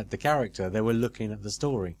looking at the character; they were looking at the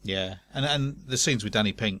story. Yeah, and the scenes with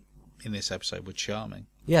Danny Pink in this episode were charming.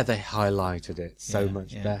 Yeah, they highlighted it so Yeah,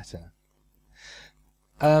 much yeah. better.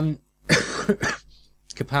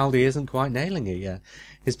 Capaldi isn't quite nailing it yet.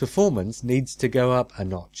 His performance needs to go up a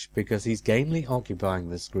notch because he's gamely occupying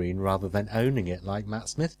the screen rather than owning it like Matt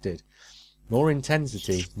Smith did. More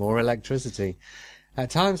intensity, more electricity.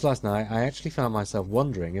 At times last night, I actually found myself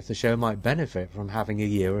wondering if the show might benefit from having a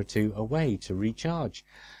year or two away to recharge.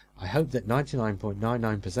 I hope that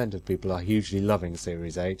 99.99% of people are hugely loving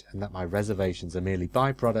Series 8 and that my reservations are merely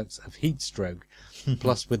byproducts of heat stroke.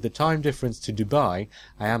 Plus, with the time difference to Dubai,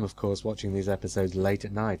 I am, of course, watching these episodes late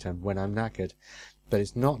at night and when I'm knackered. But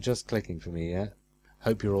it's not just clicking for me yet.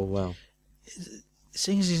 Hope you're all well.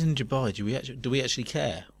 Seeing as he's in Dubai, do we actually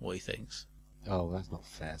care what he thinks? Oh, that's not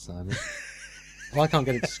fair, Simon. Well, I can't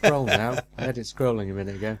get it to scroll now. I had it scrolling a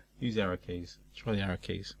minute ago. Use arrow keys. Try the arrow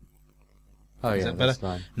keys. Oh, Is yeah, that that's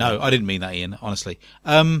better? fine. No, I didn't mean that, Ian, honestly.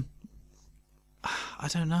 I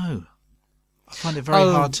don't know. I find it very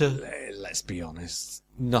hard to... let's be honest,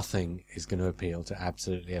 nothing is going to appeal to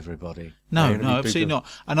absolutely everybody. No, absolutely not.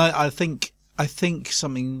 And I think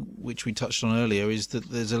something which we touched on earlier is that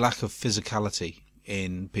there's a lack of physicality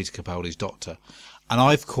in Peter Capaldi's Doctor, and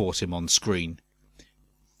I've caught him on screen.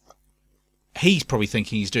 He's probably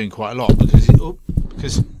thinking he's doing quite a lot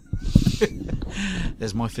because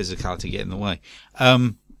there's my physicality getting in the way.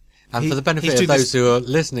 And for the benefit of those who are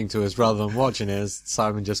listening to us rather than watching us,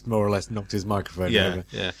 Simon just more or less knocked his microphone over.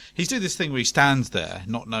 Yeah. He's doing this thing where he stands there,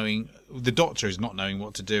 not knowing, the Doctor is not knowing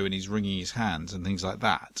what to do, and he's wringing his hands and things like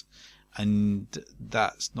that. And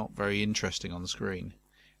that's not very interesting on the screen.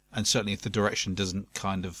 And certainly if the direction doesn't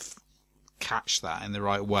kind of catch that in the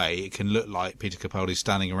right way, it can look like Peter Capaldi's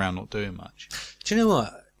standing around not doing much. Do you know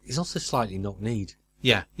what? He's also slightly knock-kneed.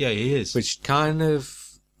 Yeah, he is. Which kind of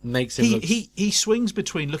makes him look... He swings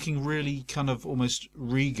between looking really kind of almost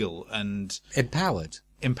regal and...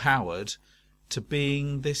 Empowered to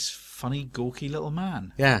being this funny, gawky little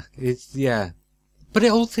man. Yeah, But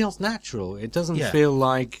it all feels natural. It doesn't feel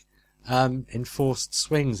like enforced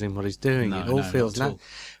swings in what he's doing. It all feels natural.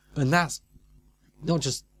 And that's not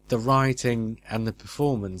just the writing and the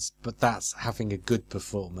performance, but that's having a good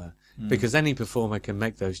performer. Because any performer can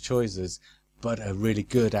make those choices, but a really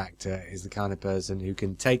good actor is the kind of person who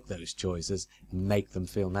can take those choices and make them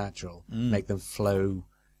feel natural, make them flow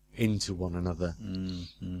into one another.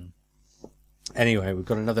 Anyway, we've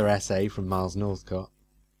got another essay from Miles Northcott.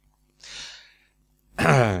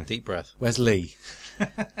 Deep breath. Where's Lee?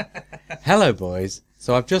 Hello, boys.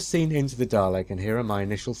 So I've just seen Into the Dalek, and here are my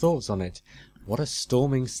initial thoughts on it. What a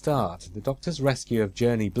storming start. The Doctor's rescue of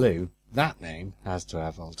Journey Blue, that name has to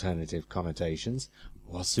have alternative connotations,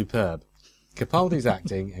 was superb. Capaldi's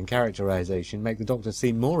acting and characterisation make the Doctor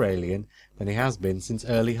seem more alien than he has been since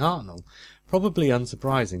early Hartnell. Probably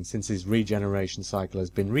unsurprising, since his regeneration cycle has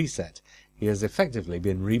been reset. He has effectively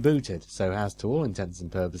been rebooted, so has, to all intents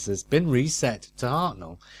and purposes, been reset to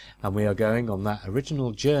Hartnell, and we are going on that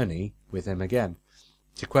original journey with him again.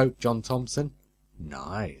 To quote John Thompson,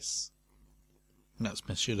 nice. Matt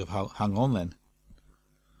Smith should have hung on then.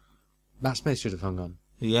 Matt Smith should have hung on.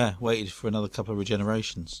 Yeah, waited for another couple of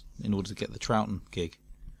regenerations in order to get the Troughton gig.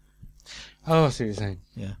 Oh, I see what you're saying.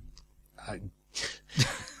 Yeah.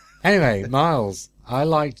 Anyway, Miles, I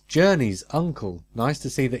liked Journey's uncle. Nice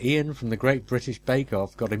to see that Ian from the Great British Bake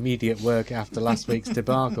Off got immediate work after last week's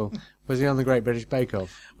debacle. Was he on the Great British Bake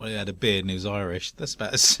Off? Well, he had a beard and he was Irish. That's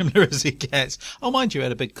about as similar as he gets. Oh, mind you, he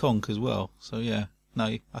had a big conch as well. So, yeah. No,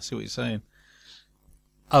 I see what you're saying.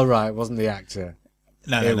 Oh, right. It wasn't the actor.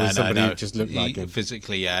 No. Somebody who just looked like him.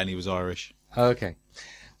 Physically, yeah, and he was Irish. Okay.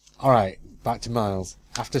 All right. Back to Miles.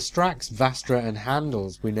 After Strax, Vastra and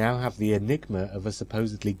Handles, we now have the enigma of a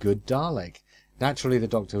supposedly good Dalek. Naturally, the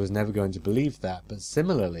Doctor was never going to believe that, but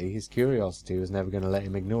similarly, his curiosity was never going to let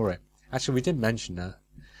him ignore it. Actually, we didn't mention that.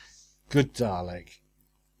 Good Dalek.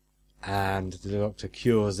 And the Doctor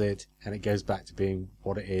cures it, and it goes back to being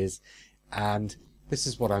what it is. And this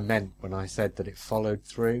is what I meant when I said that it followed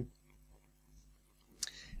through.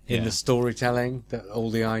 In the storytelling, that all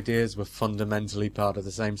the ideas were fundamentally part of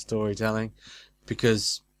the same storytelling.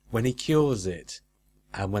 Because when he cures it,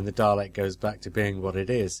 and when the Dalek goes back to being what it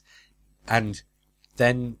is, and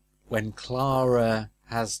then when Clara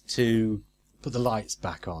has to put the lights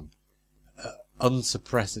back on,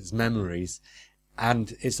 unsuppress its memories,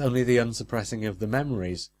 and it's only the unsuppressing of the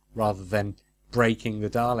memories, rather than breaking the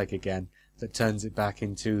Dalek again, that turns it back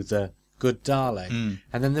into the good Dalek.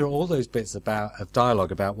 And then there are all those bits of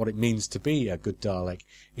dialogue about what it means to be a good Dalek.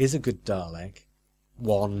 Is a good Dalek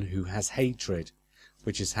one who has hatred?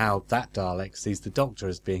 Which is how that Dalek sees the Doctor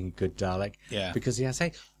as being a good Dalek. Yeah. Because he has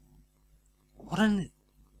hate. What an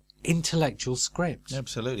intellectual script.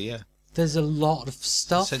 Absolutely, yeah. There's a lot of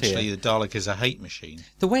stuff Essentially, here. the Dalek is a hate machine.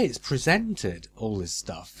 The way it's presented, all this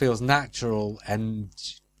stuff, feels natural and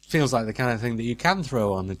feels like the kind of thing that you can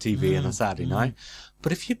throw on the TV on a Saturday night.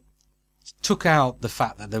 But if you took out the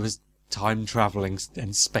fact that there was time travelling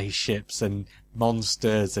and spaceships and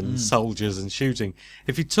monsters and soldiers and shooting,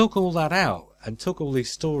 if you took all that out and took all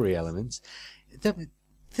these story elements,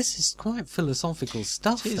 this is quite philosophical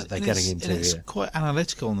stuff that they're getting into here. It's quite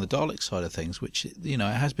analytical on the Dalek side of things, which, it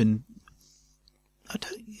has been...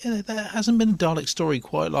 there hasn't been a Dalek story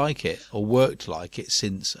quite like it, or worked like it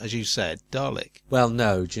since, as you said, Dalek. Well,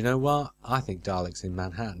 no. Do you know what? I think Daleks in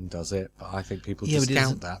Manhattan does it, but I think people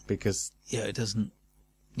discount that because... Yeah, it doesn't...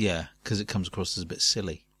 Yeah, because it comes across as a bit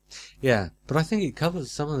silly. Yeah, but I think it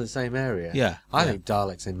covers some of the same area. Yeah. I think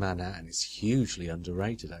Daleks in Manhattan is hugely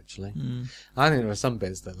underrated, actually. I think there are some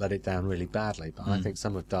bits that let it down really badly, but I think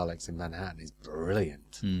some of Daleks in Manhattan is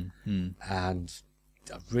brilliant. And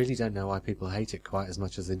I really don't know why people hate it quite as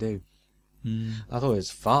much as they do. I thought it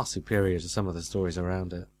was far superior to some of the stories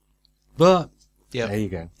around it. But, there you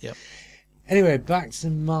go. Yep. Anyway, back to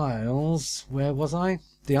Miles. Where was I?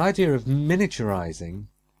 The idea of miniaturizing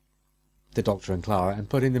the Doctor and Clara and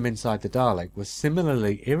putting them inside the Dalek was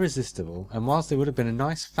similarly irresistible, and whilst it would have been a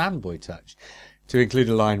nice fanboy touch to include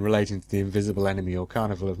a line relating to the invisible enemy or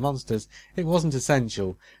carnival of monsters, it wasn't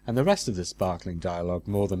essential, and the rest of the sparkling dialogue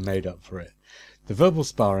more than made up for it. The verbal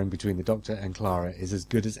sparring between the Doctor and Clara is as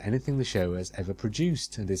good as anything the show has ever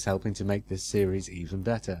produced, and is helping to make this series even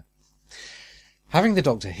better. Having the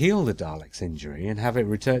Doctor heal the Dalek's injury and have it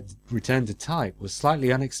return to type was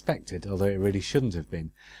slightly unexpected, although it really shouldn't have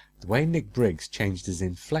been. The way Nick Briggs changed his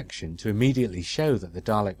inflection to immediately show that the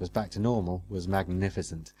Dalek was back to normal was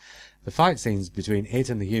magnificent. The fight scenes between it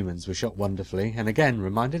and the humans were shot wonderfully, and again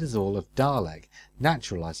reminded us all of Dalek.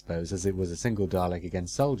 Natural, I suppose, as it was a single Dalek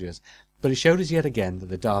against soldiers, but it showed us yet again that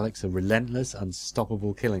the Daleks are relentless,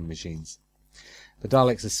 unstoppable killing machines. The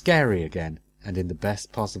Daleks are scary again, and in the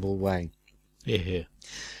best possible way. Yeah.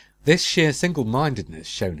 This sheer single-mindedness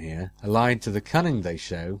shown here, allied to the cunning they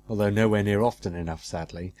show, although nowhere near often enough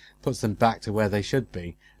sadly, puts them back to where they should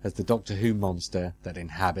be, as the Doctor Who monster that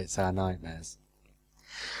inhabits our nightmares.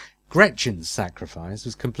 Gretchen's sacrifice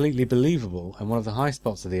was completely believable and one of the high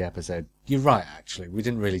spots of the episode. You're right, actually, we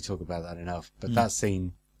didn't really talk about that enough, but that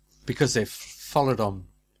scene, because it followed on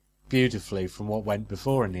beautifully from what went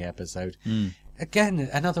before in the episode, again,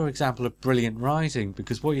 another example of brilliant writing,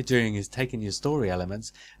 because what you're doing is taking your story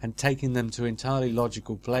elements and taking them to entirely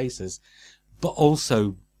logical places, but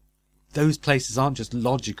also those places aren't just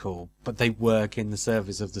logical, but they work in the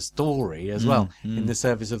service of the story as well, in the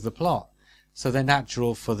service of the plot. So they're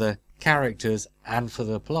natural for the characters and for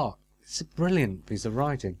the plot. It's a brilliant piece of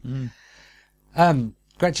writing.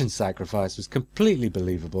 Gretchen's sacrifice was completely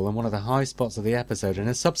believable and one of the high spots of the episode, and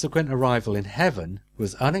a subsequent arrival in heaven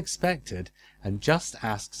was unexpected and just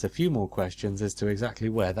asks a few more questions as to exactly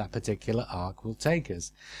where that particular arc will take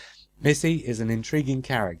us. Missy is an intriguing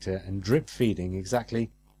character, and drip feeding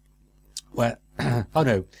exactly where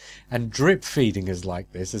and drip feeding us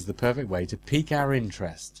like this is the perfect way to pique our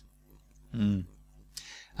interest.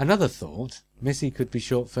 Another thought, Missy could be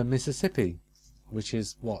short for Mississippi, which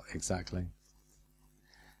is what exactly?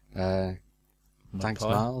 Thanks,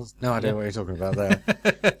 Miles. No idea what you're talking about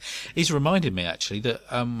there. He's reminded me, actually, that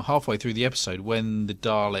halfway through the episode, when the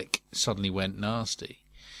Dalek suddenly went nasty,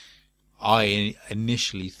 I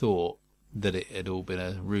initially thought that it had all been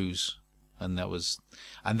a ruse, and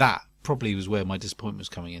that probably was where my disappointment was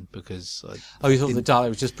coming in, because you thought the Dalek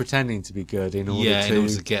was just pretending to be good in order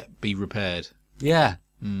to be repaired. Yeah.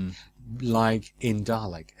 Like in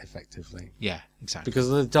Dalek, effectively. Yeah, exactly. Because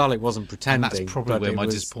the Dalek wasn't pretending. And that's probably where my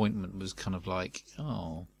disappointment was kind of like,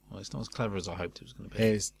 well, it's not as clever as I hoped it was going to be.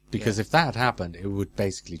 It's because if that had happened, it would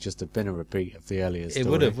basically just have been a repeat of the earlier story. It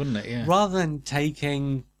would have, wouldn't it? Yeah. Rather than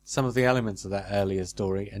taking some of the elements of that earlier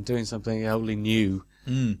story and doing something wholly new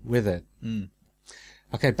with it.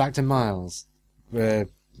 Okay, back to Miles. We're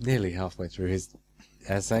nearly halfway through his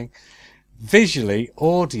essay. Visually,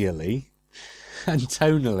 audially, and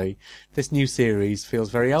tonally, this new series feels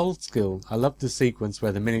very old school. I loved the sequence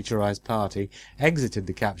where the miniaturized party exited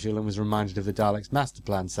the capsule and was reminded of the Dalek's master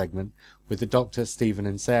plan segment, with the Doctor, Stephen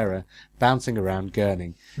and Sarah bouncing around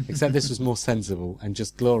gurning. Except this was more sensible and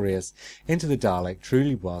just glorious. Into the Dalek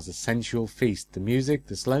truly was a sensual feast. The music,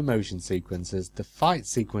 the slow motion sequences, the fight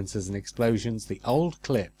sequences and explosions, the old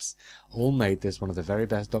clips, all made this one of the very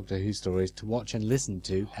best Doctor Who stories to watch and listen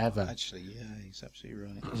to ever. Actually, yeah, he's absolutely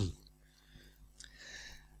right.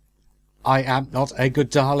 I am not a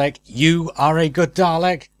good Dalek, you are a good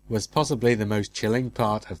Dalek, was possibly the most chilling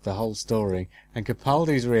part of the whole story, and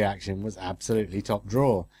Capaldi's reaction was absolutely top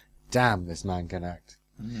drawer. Damn, this man can act.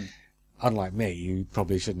 Unlike me, you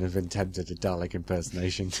probably shouldn't have attempted a Dalek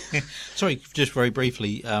impersonation. Sorry, just very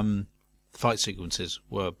briefly, fight sequences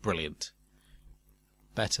were brilliant.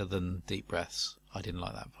 Better than Deep Breaths. I didn't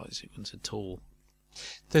like that fight sequence at all.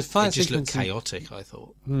 The fight it just sequence looked chaotic, I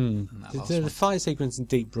thought. The fight sequence in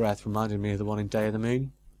Deep Breath reminded me of the one in Day of the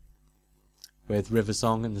Moon, with River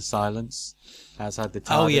Song and the silence outside the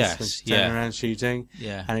TARDIS. Oh, yes, when she's turning around shooting.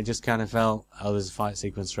 Yeah. And it just kind of felt, there's a fight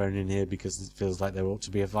sequence thrown in here because it feels like there ought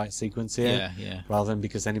to be a fight sequence here, rather than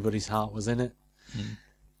because anybody's heart was in it.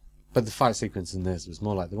 But the fight sequence in this was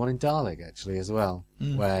more like the one in Dalek, actually, as well,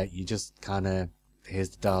 where you just kind of,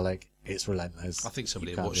 here's the Dalek, it's relentless. I think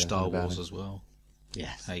somebody had watched Star Wars as well.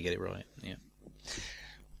 Yes. How you get it right, yeah.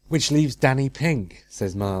 Which leaves Danny Pink,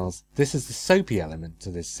 says Miles. This is the soapy element to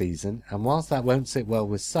this season, and whilst that won't sit well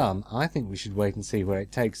with some, I think we should wait and see where it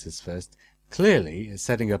takes us first. Clearly, it's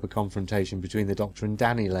setting up a confrontation between the Doctor and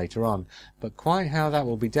Danny later on, but quite how that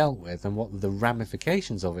will be dealt with and what the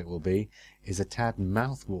ramifications of it will be is a tad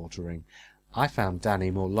mouth-watering. I found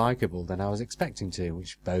Danny more likeable than I was expecting to,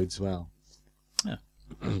 which bodes well. Yeah.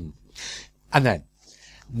 And then,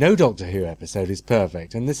 no Doctor Who episode is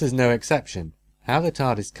perfect, and this is no exception. How the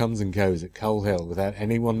TARDIS comes and goes at Coal Hill without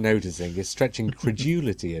anyone noticing is stretching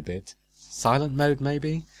credulity a bit. Silent mode,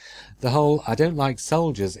 maybe? The whole I don't like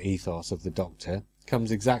soldiers ethos of the Doctor comes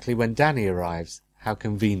exactly when Danny arrives. How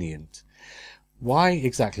convenient. Why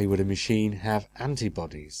exactly would a machine have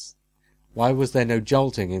antibodies? Why was there no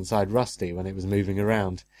jolting inside Rusty when it was moving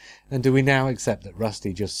around? And do we now accept that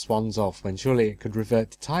Rusty just swans off when surely it could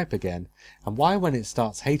revert to type again? And why, when it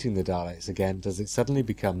starts hating the Daleks again, does it suddenly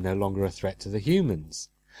become no longer a threat to the humans?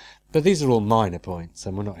 But these are all minor points,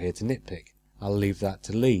 and we're not here to nitpick. I'll leave that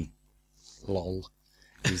to Lee. Lol,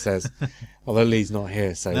 he says. Although Lee's not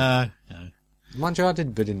here, so... No. Mind you, I did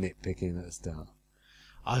a bit of nitpicking at the start.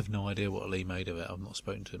 I have no idea what Lee made of it. I've not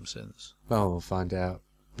spoken to him since. Well, we'll find out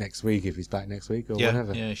next week, if he's back next week, or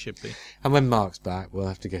whenever. Yeah, he should be. And when Mark's back, we'll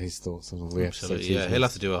have to get his thoughts on all the episodes. Yeah, he'll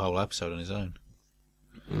have to do a whole episode on his own.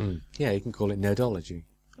 Yeah, you can call it Nerdology.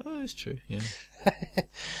 Oh, it's true, yeah.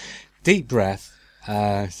 Deep Breath,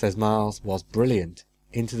 says Miles, was brilliant.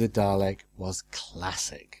 Into the Dalek was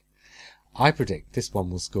classic. I predict this one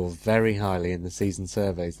will score very highly in the season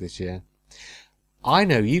surveys this year. I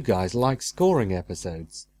know you guys like scoring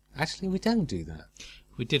episodes. Actually, we don't do that.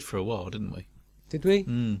 We did for a while, didn't we? Did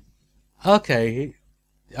we? Okay.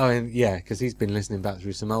 Oh, and yeah, because he's been listening back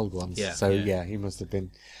through some old ones. Yeah, so, yeah. he must have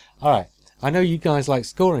been... All right. I know you guys like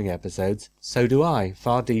scoring episodes. So do I.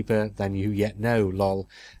 Far deeper than you yet know, lol.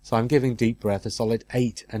 So I'm giving Deep Breath a solid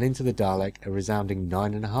 8 and Into the Dalek a resounding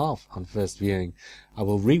 9.5 on first viewing. I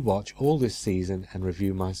will rewatch all this season and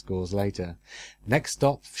review my scores later. Next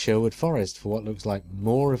stop, Sherwood Forest, for what looks like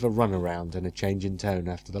more of a runaround and a change in tone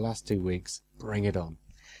after the last 2 weeks. Bring it on.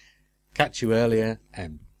 Catch you earlier,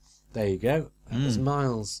 M. There you go. That was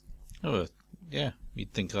Miles. Oh, yeah.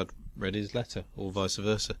 You'd think I'd read his letter, or vice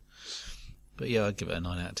versa. But yeah, I'd give it a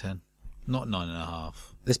 9 out of 10. Not 9.5.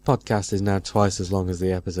 This podcast is now twice as long as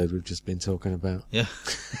the episode we've just been talking about. Yeah.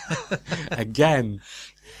 Again.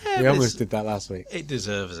 Yeah, We almost did that last week. It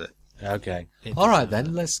deserves it. Okay. It All right deserves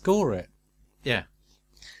then, let's score it. Yeah.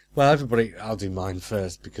 Well, everybody, I'll do mine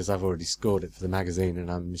first because I've already scored it for the magazine,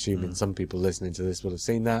 and I'm assuming some people listening to this will have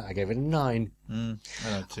seen that. I gave it a 9. I know,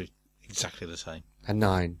 too. Exactly the same. A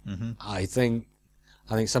 9. I think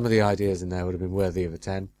some of the ideas in there would have been worthy of a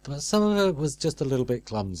 10, but some of it was just a little bit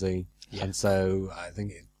clumsy, and so I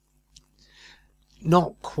think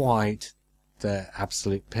not quite the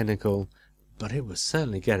absolute pinnacle, but it was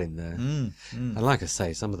certainly getting there. And like I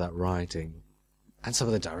say, some of that writing and some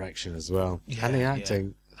of the direction as well, and the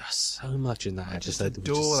acting. There's so much in that episode. I just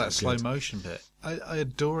adore that slow motion bit. I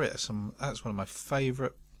adore it. That's one of my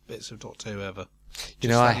favourite bits of Doctor Who ever. You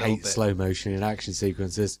know, I hate slow motion in action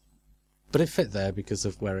sequences, but it fit there because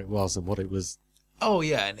of where it was and what it was. Oh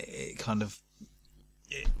yeah, and it kind of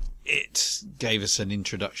it gave us an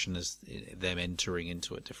introduction as them entering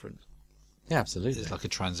into a different. Yeah, absolutely. It's like a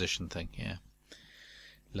transition thing. Yeah,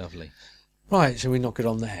 lovely. Right, shall we knock it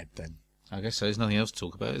on the head then? I guess so. There's nothing else to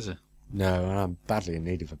talk about, is there? No, and I'm badly in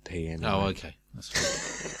need of a pee anyway. Oh, okay. That's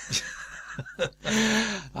fine.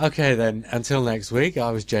 Okay then, until next week,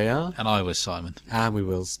 I was JR. And I was Simon. And we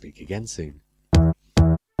will speak again soon.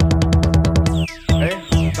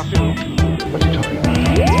 Hey, Doctor Who? What are you talking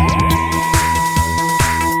about?